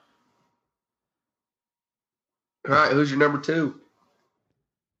alive. All right, who's your number 2?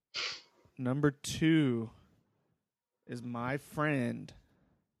 Number 2 is my friend.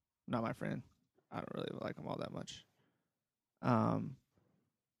 Not my friend. I don't really like him all that much.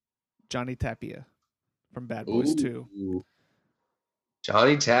 Johnny Tapia from Bad Boys 2.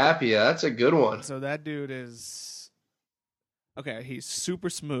 Johnny Tapia, that's a good one. So that dude is... Okay, he's super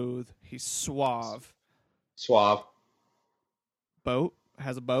smooth. He's suave. Has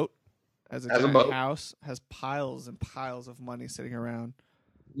a boat. Has a house. Has piles and piles of money sitting around.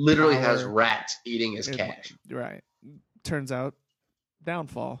 Literally has rats eating his cash. Right. Turns out,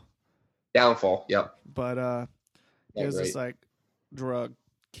 downfall. Yep. But he has this like drug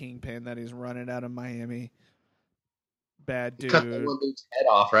kingpin that he's running out of Miami. Bad dude. Cut that one dude's head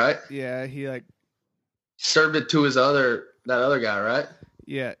off, right? Yeah, he like served it to that other guy, right?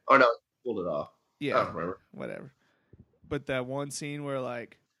 Yeah. Oh no, he pulled it off. Yeah, I don't remember. Whatever. But that one scene where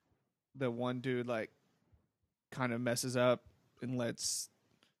like the one dude like kind of messes up and lets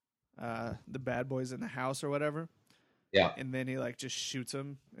the bad boys in the house or whatever. Yeah. And then he like just shoots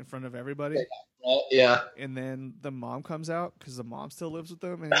him in front of everybody. Yeah. And then the mom comes out because the mom still lives with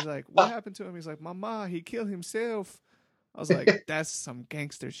them. And he's like, what happened to him? He's like, Mama, he killed himself. I was like, that's some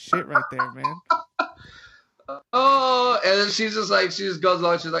gangster shit right there, man. Oh, and then she's just like, she just goes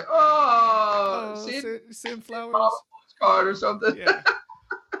along. She's like, send flowers. Card or something. Yeah.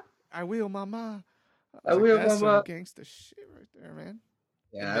 I will, Mama. I will, that's Mama. some gangster shit right there, man.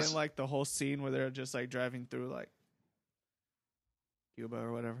 Yeah. And then like the whole scene where they're just like driving through like Cuba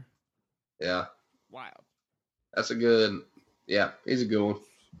or whatever. Yeah. Wild. That's a good. Yeah, he's a good one.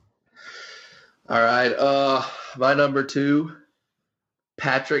 All right. My number 2,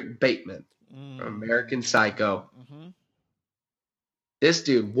 Patrick Bateman, American Psycho. Mm-hmm. This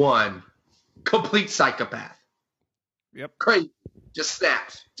dude, one complete psychopath. Yep. Crazy. Just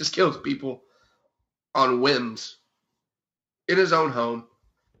snaps. Just kills people on whims in his own home.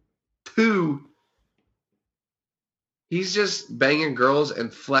 2, he's just banging girls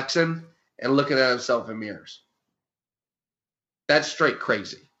and flexing and looking at himself in mirrors. That's straight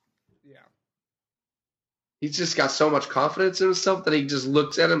crazy. Yeah. He's just got so much confidence in himself that he just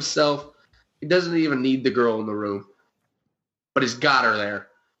looks at himself. He doesn't even need the girl in the room, but he's got her there.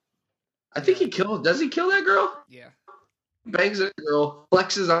 I think does he kill that girl? Yeah. Bangs a girl,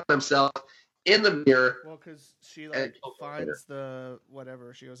 flexes on himself in the mirror. Well, because she like finds the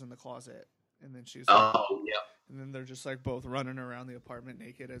whatever, she goes in the closet, and then she's like, and then they're just like both running around the apartment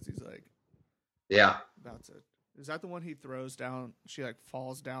naked as he's like, about to. Is that the one he throws down? She like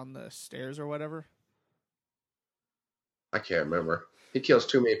falls down the stairs or whatever. I can't remember. He kills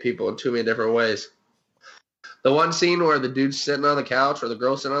too many people in too many different ways. The one scene where the dude's sitting on the couch or the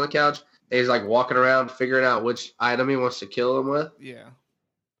girl's sitting on the couch, and he's like walking around figuring out which item he wants to kill him with. Yeah.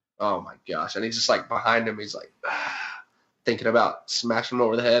 Oh my gosh. And he's just like behind him. He's like thinking about smashing him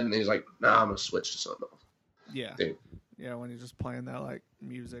over the head. And he's like, nah, I'm going to switch to something else. Yeah. Dude. Yeah. When he's just playing that like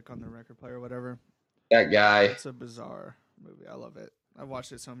music on the record player or whatever. That guy. It's a bizarre movie. I love it. I've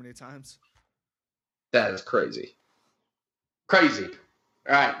watched it so many times. That is crazy. Crazy.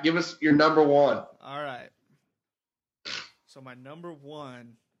 All right. Give us your number 1. All right. So my number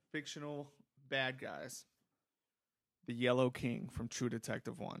 1 fictional bad guys, the Yellow King from True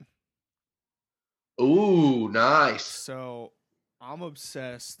Detective 1. Ooh, nice. So I'm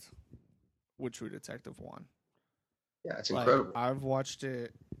obsessed with True Detective 1. Yeah, it's incredible. I've watched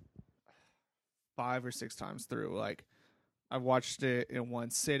it 5 or 6 times through. Like, I've watched it in one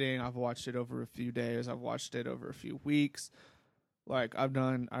sitting. I've watched it over a few days. I've watched it over a few weeks. Like, I've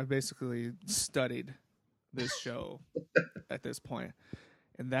basically studied this show at this point.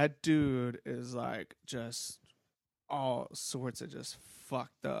 And that dude is like just all sorts of just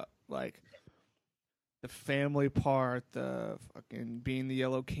fucked up. Like the family part, the fucking being the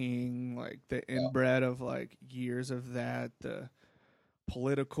Yellow King, like the inbred of like years of that, the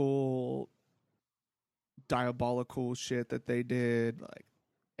political diabolical shit that they did. Like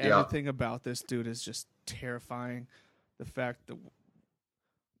everything about this dude is just terrifying. The fact that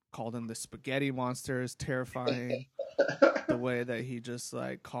called him the spaghetti monster is terrifying. The way that he just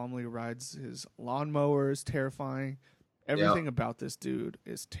like calmly rides his lawnmower is terrifying. Everything about this dude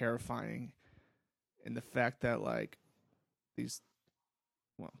is terrifying. And the fact that like they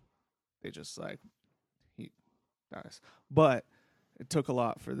just like he dies. But it took a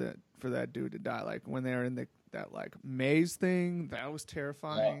lot for that dude to die. Like when they were in that like maze thing, that was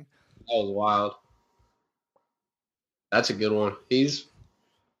terrifying. That was wild. That's a good one.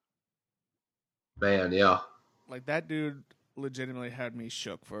 Like that dude legitimately had me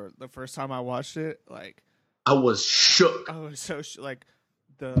shook for the first time I watched it. Like I was shook. I was so like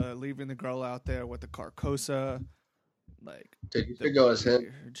the leaving the girl out there with the Carcosa. Like dude, you should go as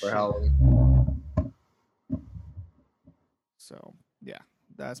him for Halloween. So yeah,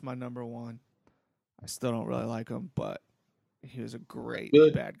 that's my number 1. I still don't really like him, but he was a great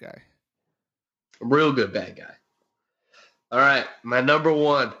bad guy. A real good bad guy. All right, my number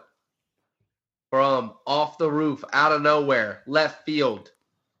 1. From off the roof, out of nowhere, left field.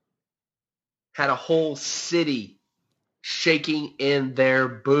 Had a whole city shaking in their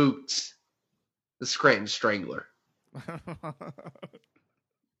boots. The Scranton Strangler.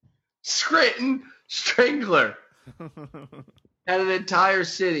 Scranton Strangler. Had an entire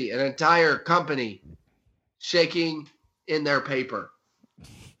city, an entire company shaking in their paper.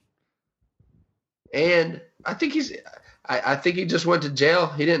 And I think he just went to jail.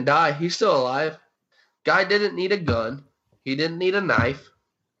 He didn't die. He's still alive. Guy didn't need a gun. He didn't need a knife.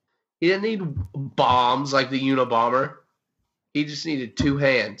 He didn't need bombs like the Unabomber. He just needed 2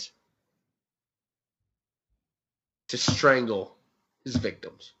 hands to strangle his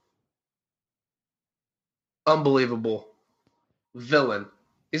victims. Unbelievable villain.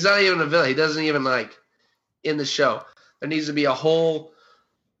 He's not even a villain. He doesn't even in the show. There needs to be a whole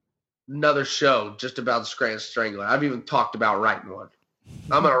another show just about the Scranton Strangler. I've even talked about writing one.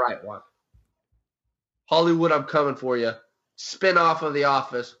 I'm gonna write one. Hollywood, I'm coming for you. Spin-off of The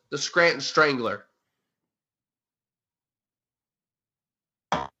Office, The Scranton Strangler.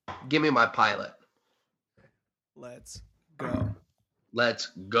 Give me my pilot. Let's go. Let's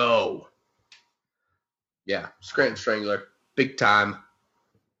go. Yeah, Scranton Strangler. Big time.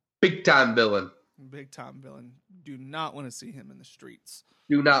 Big time villain. Big time villain. Do not want to see him in the streets.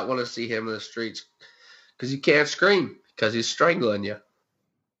 Do not want to see him in the streets because you can't scream because he's strangling you.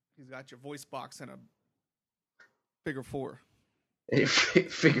 He's got your voice box in a figure 4.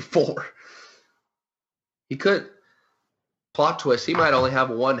 Figure 4. He could. Plot twist, he might only have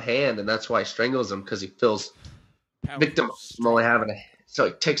one hand, and that's why he strangles him, because he feels victim from only having a hand. So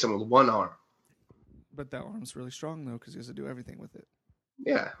he takes him with one arm. But that arm's really strong, though, because he has to do everything with it.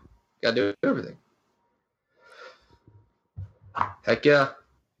 Yeah. Got to do everything. Heck yeah.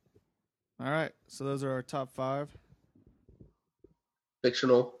 All right. So those are our top 5.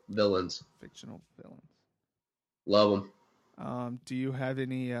 Fictional villains. Fictional villains. Love them. Do you have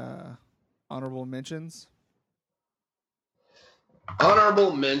any honorable mentions?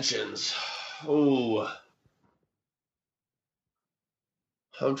 Honorable mentions. Ooh.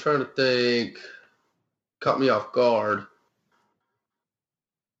 I'm trying to think. Caught me off guard.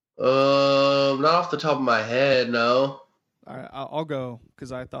 Not off the top of my head, no. All right, I'll go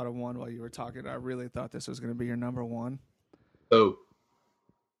because I thought of one while you were talking. I really thought this was going to be your number 1. Oh.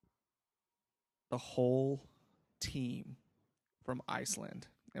 The whole team from Iceland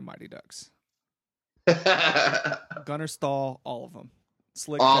and Mighty Ducks. Gunnar Stahl, all of them.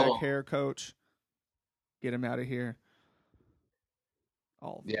 Slick back hair coach. Get him out of here.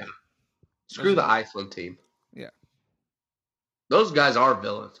 All of them. Yeah. Screw the Iceland team. Yeah. Those guys are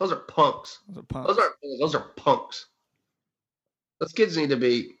villains. Those are punks. Those are punks. Those kids need to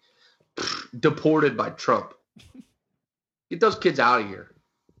be deported by Trump. Get those kids out of here.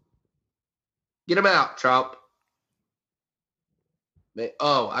 Get them out, Trump.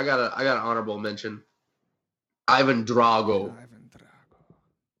 Oh, I got an honorable mention. Ivan Drago.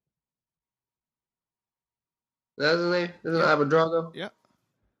 That's his name? Isn't it Ivan Drago? Yeah.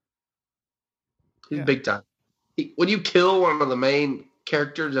 He's big time. When you kill one of the main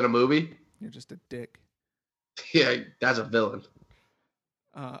characters in a movie, you're just a dick. Yeah, that's a villain.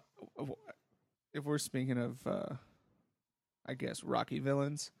 If we're speaking of, I guess, Rocky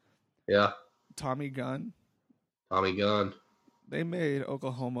villains. Yeah. Tommy Gunn. They made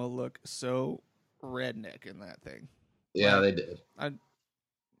Oklahoma look so redneck in that thing. Yeah, they did.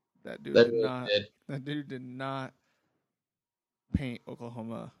 That dude did not paint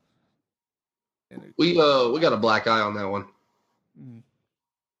Oklahoma. We got a black eye on that one. Mm.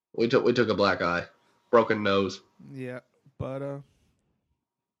 We took a black eye, broken nose. Yeah, but well,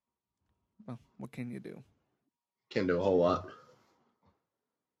 what can you do? Can't do a whole lot.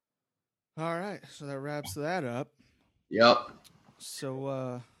 All right, so that wraps that up. Yep. So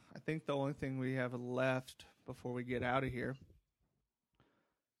I think the only thing we have left before we get out of here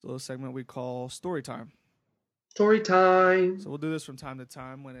is a little segment we call Story Time. Story time. So we'll do this from time to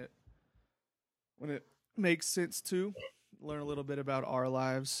time when it makes sense to learn a little bit about our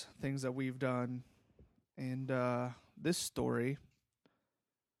lives, things that we've done. And this story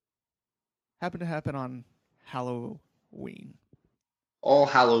happened to happen on Halloween. All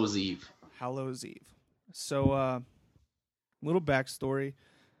Hallows Eve. So, little backstory.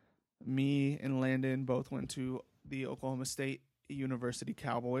 Me and Landon both went to the Oklahoma State University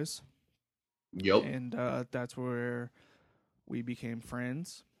Cowboys. Yep. And that's where we became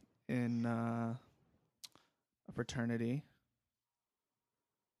friends in a fraternity.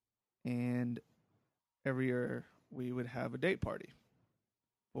 And every year we would have a date party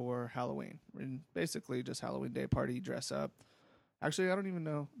for Halloween. And basically just Halloween day party, dress up. Actually, I don't even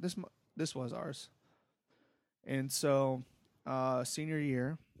know. This was ours. And so senior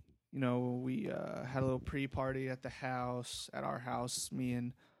year, we had a little pre-party at our house, me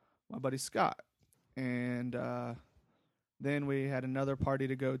and my buddy Scott. And then we had another party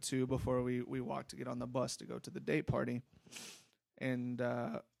to go to before we walked to get on the bus to go to the date party. And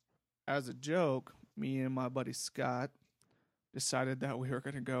as a joke, me and my buddy Scott decided that we were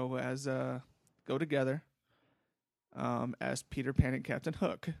going to go together as Peter Pan and Captain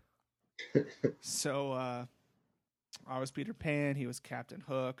Hook. So I was Peter Pan. He was Captain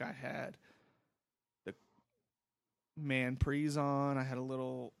Hook. I had the man prees on. I had a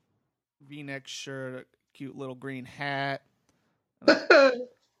little V-neck shirt, a cute little green hat.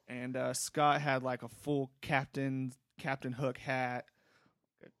 And Scott had like a full Captain Hook hat,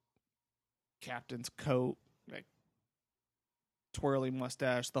 a captain's coat, like twirly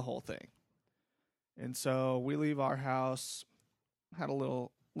mustache, the whole thing. And so we leave our house, had a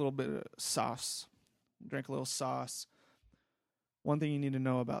little bit of sauce, drank a little sauce. One thing you need to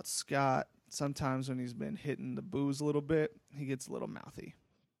know about Scott, sometimes when he's been hitting the booze a little bit, he gets a little mouthy.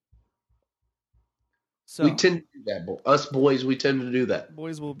 So we tend to do that. Us boys, we tend to do that.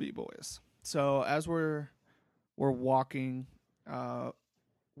 Boys will be boys. So as we're walking,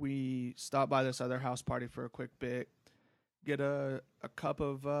 we stop by this other house party for a quick bit, get a cup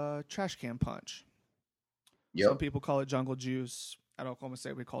of trash can punch. Yep. Some people call it jungle juice. At Oklahoma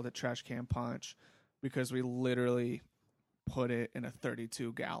State, we called it trash can punch because we literally put it in a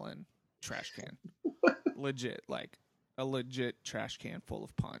 32-gallon trash can. Legit, like a legit trash can full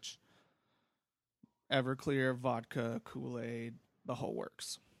of punch. Everclear, vodka, Kool-Aid, the whole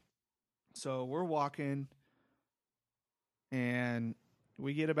works. So we're walking, and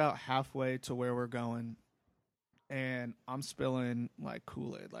we get about halfway to where we're going, and I'm spilling like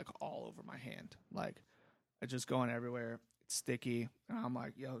Kool-Aid like all over my hand. Like, it's just going everywhere. It's sticky. And I'm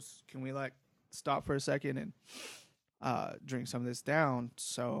like, yo, can we like stop for a second and drink some of this down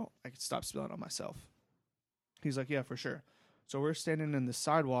so I can stop spilling on myself? He's like, yeah, for sure. So we're standing in the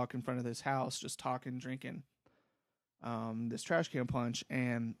sidewalk in front of this house, just talking, drinking this trash can punch,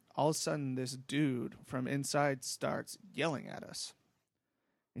 and all of a sudden this dude from inside starts yelling at us.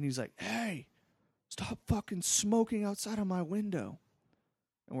 And he's like, hey, stop fucking smoking outside of my window.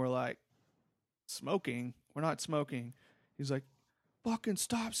 And we're like, smoking? We're not smoking. He's like, fucking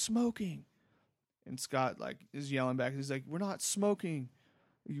stop smoking. And Scott like is yelling back. He's like, we're not smoking,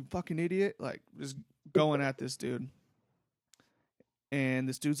 you fucking idiot. Like, just going at this dude. And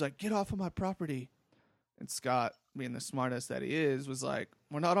this dude's like, get off of my property. And Scott, being the smartest that he is, was like,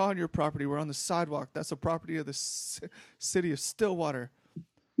 we're not on your property. We're on the sidewalk. That's the property of the city of Stillwater.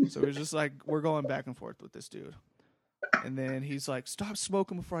 So it was just like, we're going back and forth with this dude. And then he's like, stop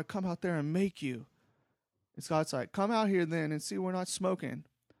smoking before I come out there and make you. And Scott's like, come out here then and see we're not smoking.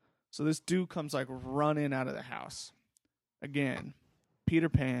 So this dude comes like running out of the house. Again, Peter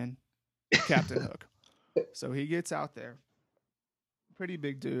Pan, Captain Hook. So he gets out there. Pretty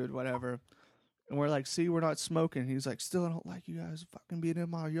big dude, whatever. And we're like, see, we're not smoking. He's like, still, I don't like you guys fucking being in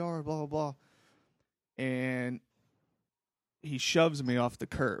my yard, blah, blah, blah. And he shoves me off the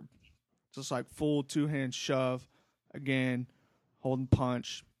curb. Just like full two-hand shove. Again, holding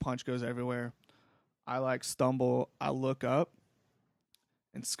punch. Punch goes everywhere. I like stumble. I look up.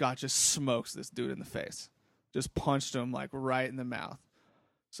 And Scott just smokes this dude in the face. Just punched him like right in the mouth.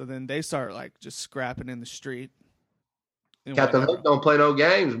 So then they start like just scrapping in the street. Captain Hook don't play no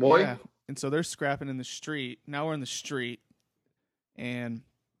games, boy. Yeah. And so they're scrapping in the street. Now we're in the street. And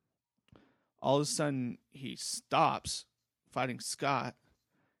all of a sudden he stops fighting Scott.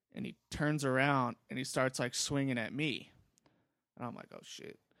 And he turns around and he starts like swinging at me. And I'm like, oh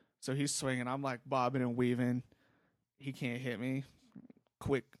shit. So he's swinging. I'm like bobbing and weaving. He can't hit me.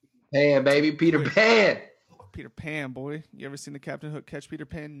 Quick. Pan, baby. Peter Pan. Peter Pan, boy. You ever seen the Captain Hook catch Peter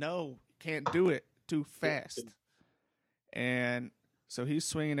Pan? No. Can't do it. Too fast. And so he's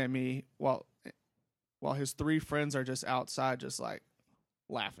swinging at me while his three friends are just outside just like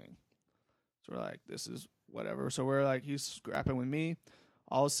laughing. So we're like, this is whatever. So we're like, he's scrapping with me.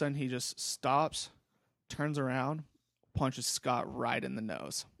 All of a sudden he just stops, turns around, punches Scott right in the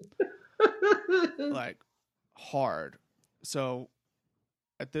nose. Like hard. So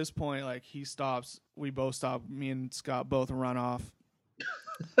at this point, like he stops, we both stop, me and Scott both run off.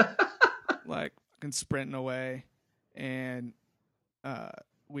 Like fucking sprinting away. And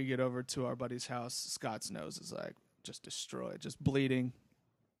we get over to our buddy's house. Scott's nose is like just destroyed, just bleeding.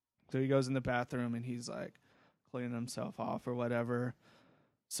 So he goes in the bathroom and he's like cleaning himself off or whatever.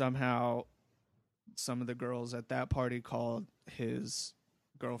 Somehow some of the girls at that party called his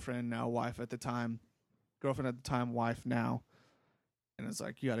girlfriend, now wife at the time. Girlfriend at the time, wife now. And it's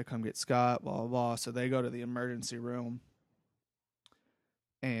like, you got to come get Scott, blah, blah, blah. So they go to the emergency room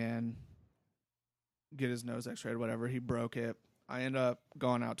and get his nose x-rayed, whatever. He broke it. I end up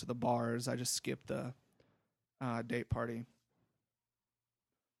going out to the bars. I just skipped the date party.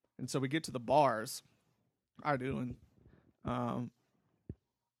 And so we get to the bars. I do. And a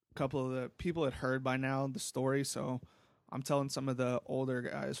couple of the people had heard by now the story. So I'm telling some of the older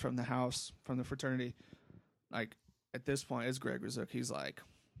guys from the house, from the fraternity, like, at this point, it's Greg Razook. He's like,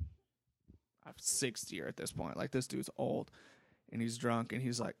 sixth year at this point. Like, this dude's old, and he's drunk, and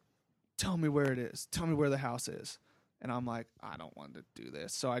he's like, tell me where it is. Tell me where the house is. And I'm like, I don't want to do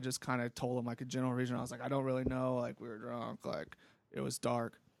this. So I just kind of told him, like, a general region. I was like, I don't really know. Like, we were drunk. Like, it was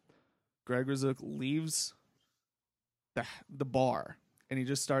dark. Greg Rizook leaves the bar, and he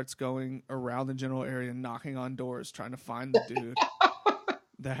just starts going around the general area, knocking on doors, trying to find the dude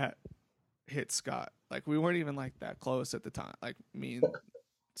that hit Scott. Like, we weren't even, like, that close at the time. Like, me and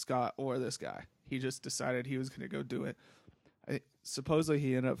Scott or this guy. He just decided he was going to go do it. Supposedly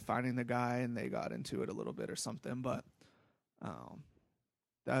he ended up finding the guy, and they got into it a little bit or something. But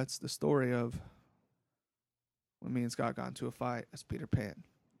that's the story of when me and Scott got into a fight as Peter Pan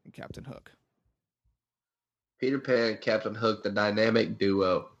and Captain Hook. Peter Pan, Captain Hook, the dynamic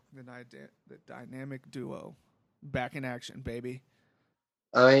duo. The dynamic duo. Back in action, baby.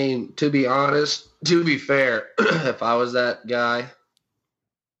 I mean, to be honest, to be fair, if I was that guy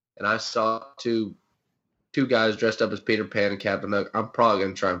and I saw two guys dressed up as Peter Pan and Captain Hook, I'm probably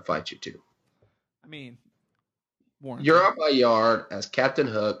going to try and fight you too. I mean, Warren, you're on my yard as Captain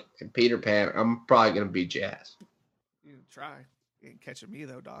Hook and Peter Pan. I'm probably going to beat your ass. You can try. You ain't catching me,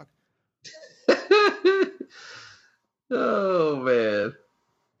 though, dog. Oh, man.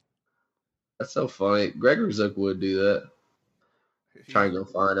 That's so funny. Gregory Zook would do that. Try and go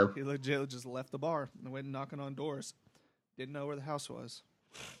find him. He legit just left the bar and went knocking on doors. Didn't know where the house was.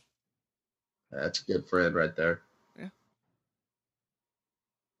 That's a good friend right there. Yeah.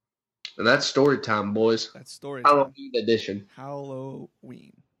 And that's story time, boys. That's story time. Halloween edition.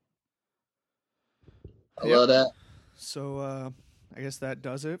 Halloween. I love that. So, I guess that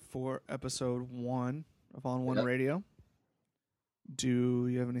does it for episode 1 of OnOneRadio. Do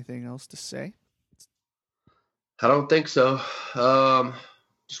you have anything else to say? I don't think so.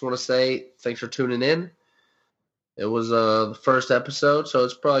 Just want to say thanks for tuning in. It was the first episode, so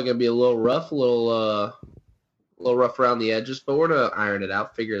it's probably going to be a little rough, a little rough around the edges, but we're going to iron it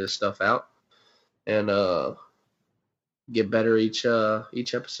out, figure this stuff out, and get better each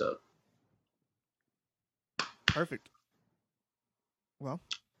episode. Perfect. Well,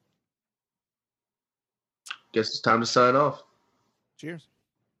 guess it's time to sign off. Cheers.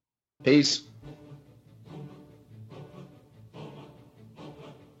 Peace.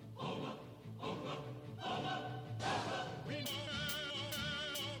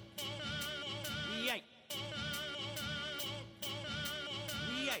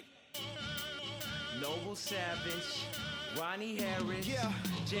 Noble Savage, Ronnie Harris,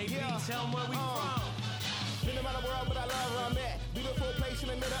 JB, tell them where we from. Been around the world, but I love where I'm at. Beautiful place in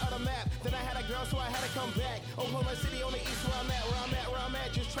the middle of the map. Then I had a girl, so I had to come back. Oklahoma City on the east, where I'm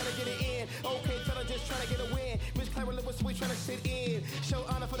at, just trying to get it in. Okay, fella, just trying to get a win. Miss Clara Lip was sweet, trying to sit in. Show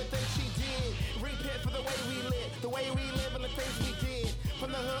honor for the things she did. Repent for the way we live and the things we did.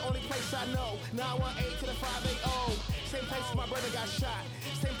 From the hood, only place I know. 918 to the 580. Same place my brother got shot.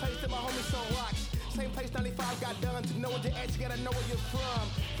 Same place that my homies sold rocks. Same place 95 got done. To know what the edge, you gotta know where you're from.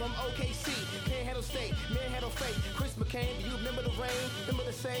 From OKC, Panhandle State, Manhandle Fate. Chris McCain, do you remember the rain? Remember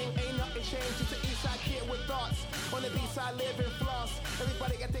the same? Ain't nothing changed. Just an east side kid with thoughts. On the beach side, live and floss.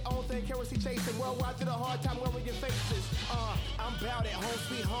 Everybody got their own thing, currency chasing. Worldwide through the hard time, wearing your faces. I'm bout it, home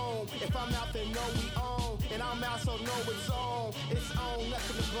sweet home. If I'm out, then know we own. And I'm out, so know it's on. It's on,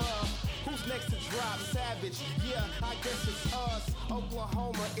 nothing above. Who's next to drop? Savage, yeah, I guess it's us.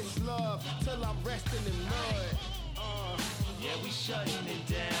 Oklahoma, it's love, till I'm resting in mud. Yeah, we shutting it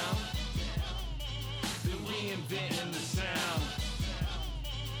down. Been reinventing the sound.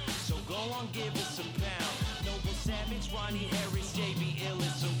 So go on, give us a pound. Noble Savage, Ronnie Harris, JB Ill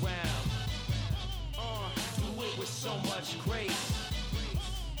is around. Do it with so much grace.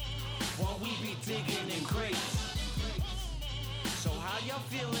 While we be digging in crates. So how y'all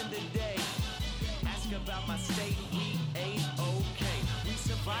feeling today? Ask about my state, we A-okay. We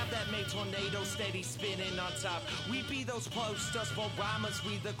survived that May tornado, steady spinning on top. We be those posters for rhymers,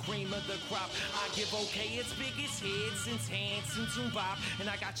 we the cream of the crop. I give okay its biggest hit since Hanson to Bob. And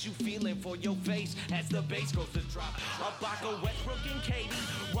I got you feeling for your face as the bass goes to drop. Abaka, Westbrook and Katie,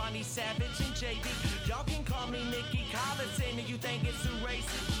 Ronnie Savage and JB. Y'all can call me Nikki Collins, and you think it's too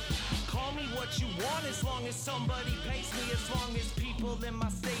racist. Call me what you want as long as somebody pays me. As long as people in my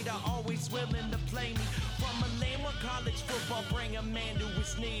state are always willing to play me. From a lane where college football bring a man to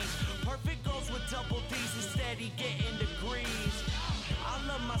his knees. Perfect goals with double D's and steady getting degrees. I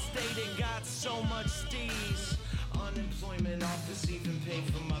love my state and got so much steez. Unemployment office even paid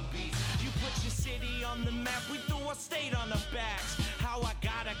for my beats. You put your city on the map, we threw a state on the backs. How I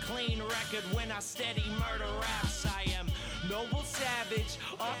got a clean record when I steady murder raps. I am Noble Savage,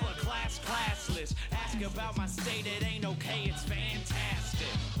 upper class, classless. Ask about my state, it ain't okay, it's fantastic.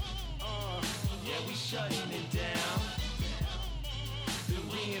 Yeah, we shutting it down. Been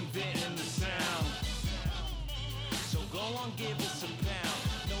reinventing the sound. So go on, give us a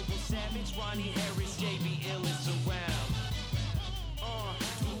pound. Noble Savage, Ronnie Harris, JB Illis around.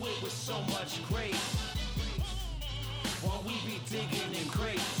 Do it with so much grace. While we be digging in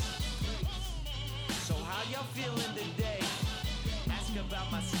crates. So how y'all feeling today? Ask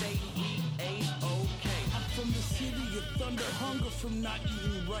about my state, we A-okay. I'm from the city of thunder, hunger from not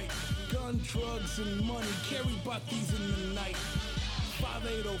eating right. Gun, drugs, and money carried by thieves in the night.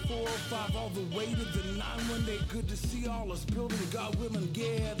 580-405 all the way to the 918. Good to see all us building, God willing,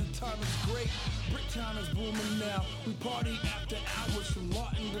 yeah, the time is great. Bricktown is booming now. We party after hours from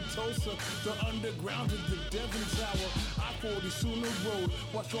Lawton to Tulsa. The underground to the Devon Tower. I-40 Sooner Road.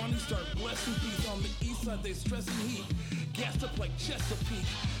 Watch Ronnie start blessing peace. On the east side they stressing heat. Gassed up like Chesapeake.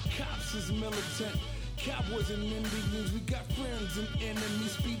 Cops is militant. Cowboys and Indians, we got friends and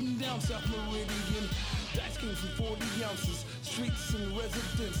enemies speeding down South Meridian. Dice games from 40 ounces, streets and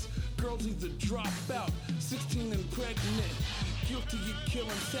residents. Girls either drop out, 16 and pregnant. Guilty of killing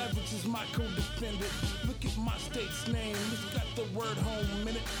savages, my co-defendant. Look at my state's name, it's got the word home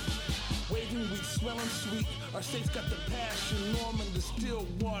in it. Waving weed, smelling sweet. Our state's got the passion, Norman to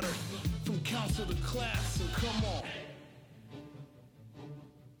Stillwater. From council to class, and come on.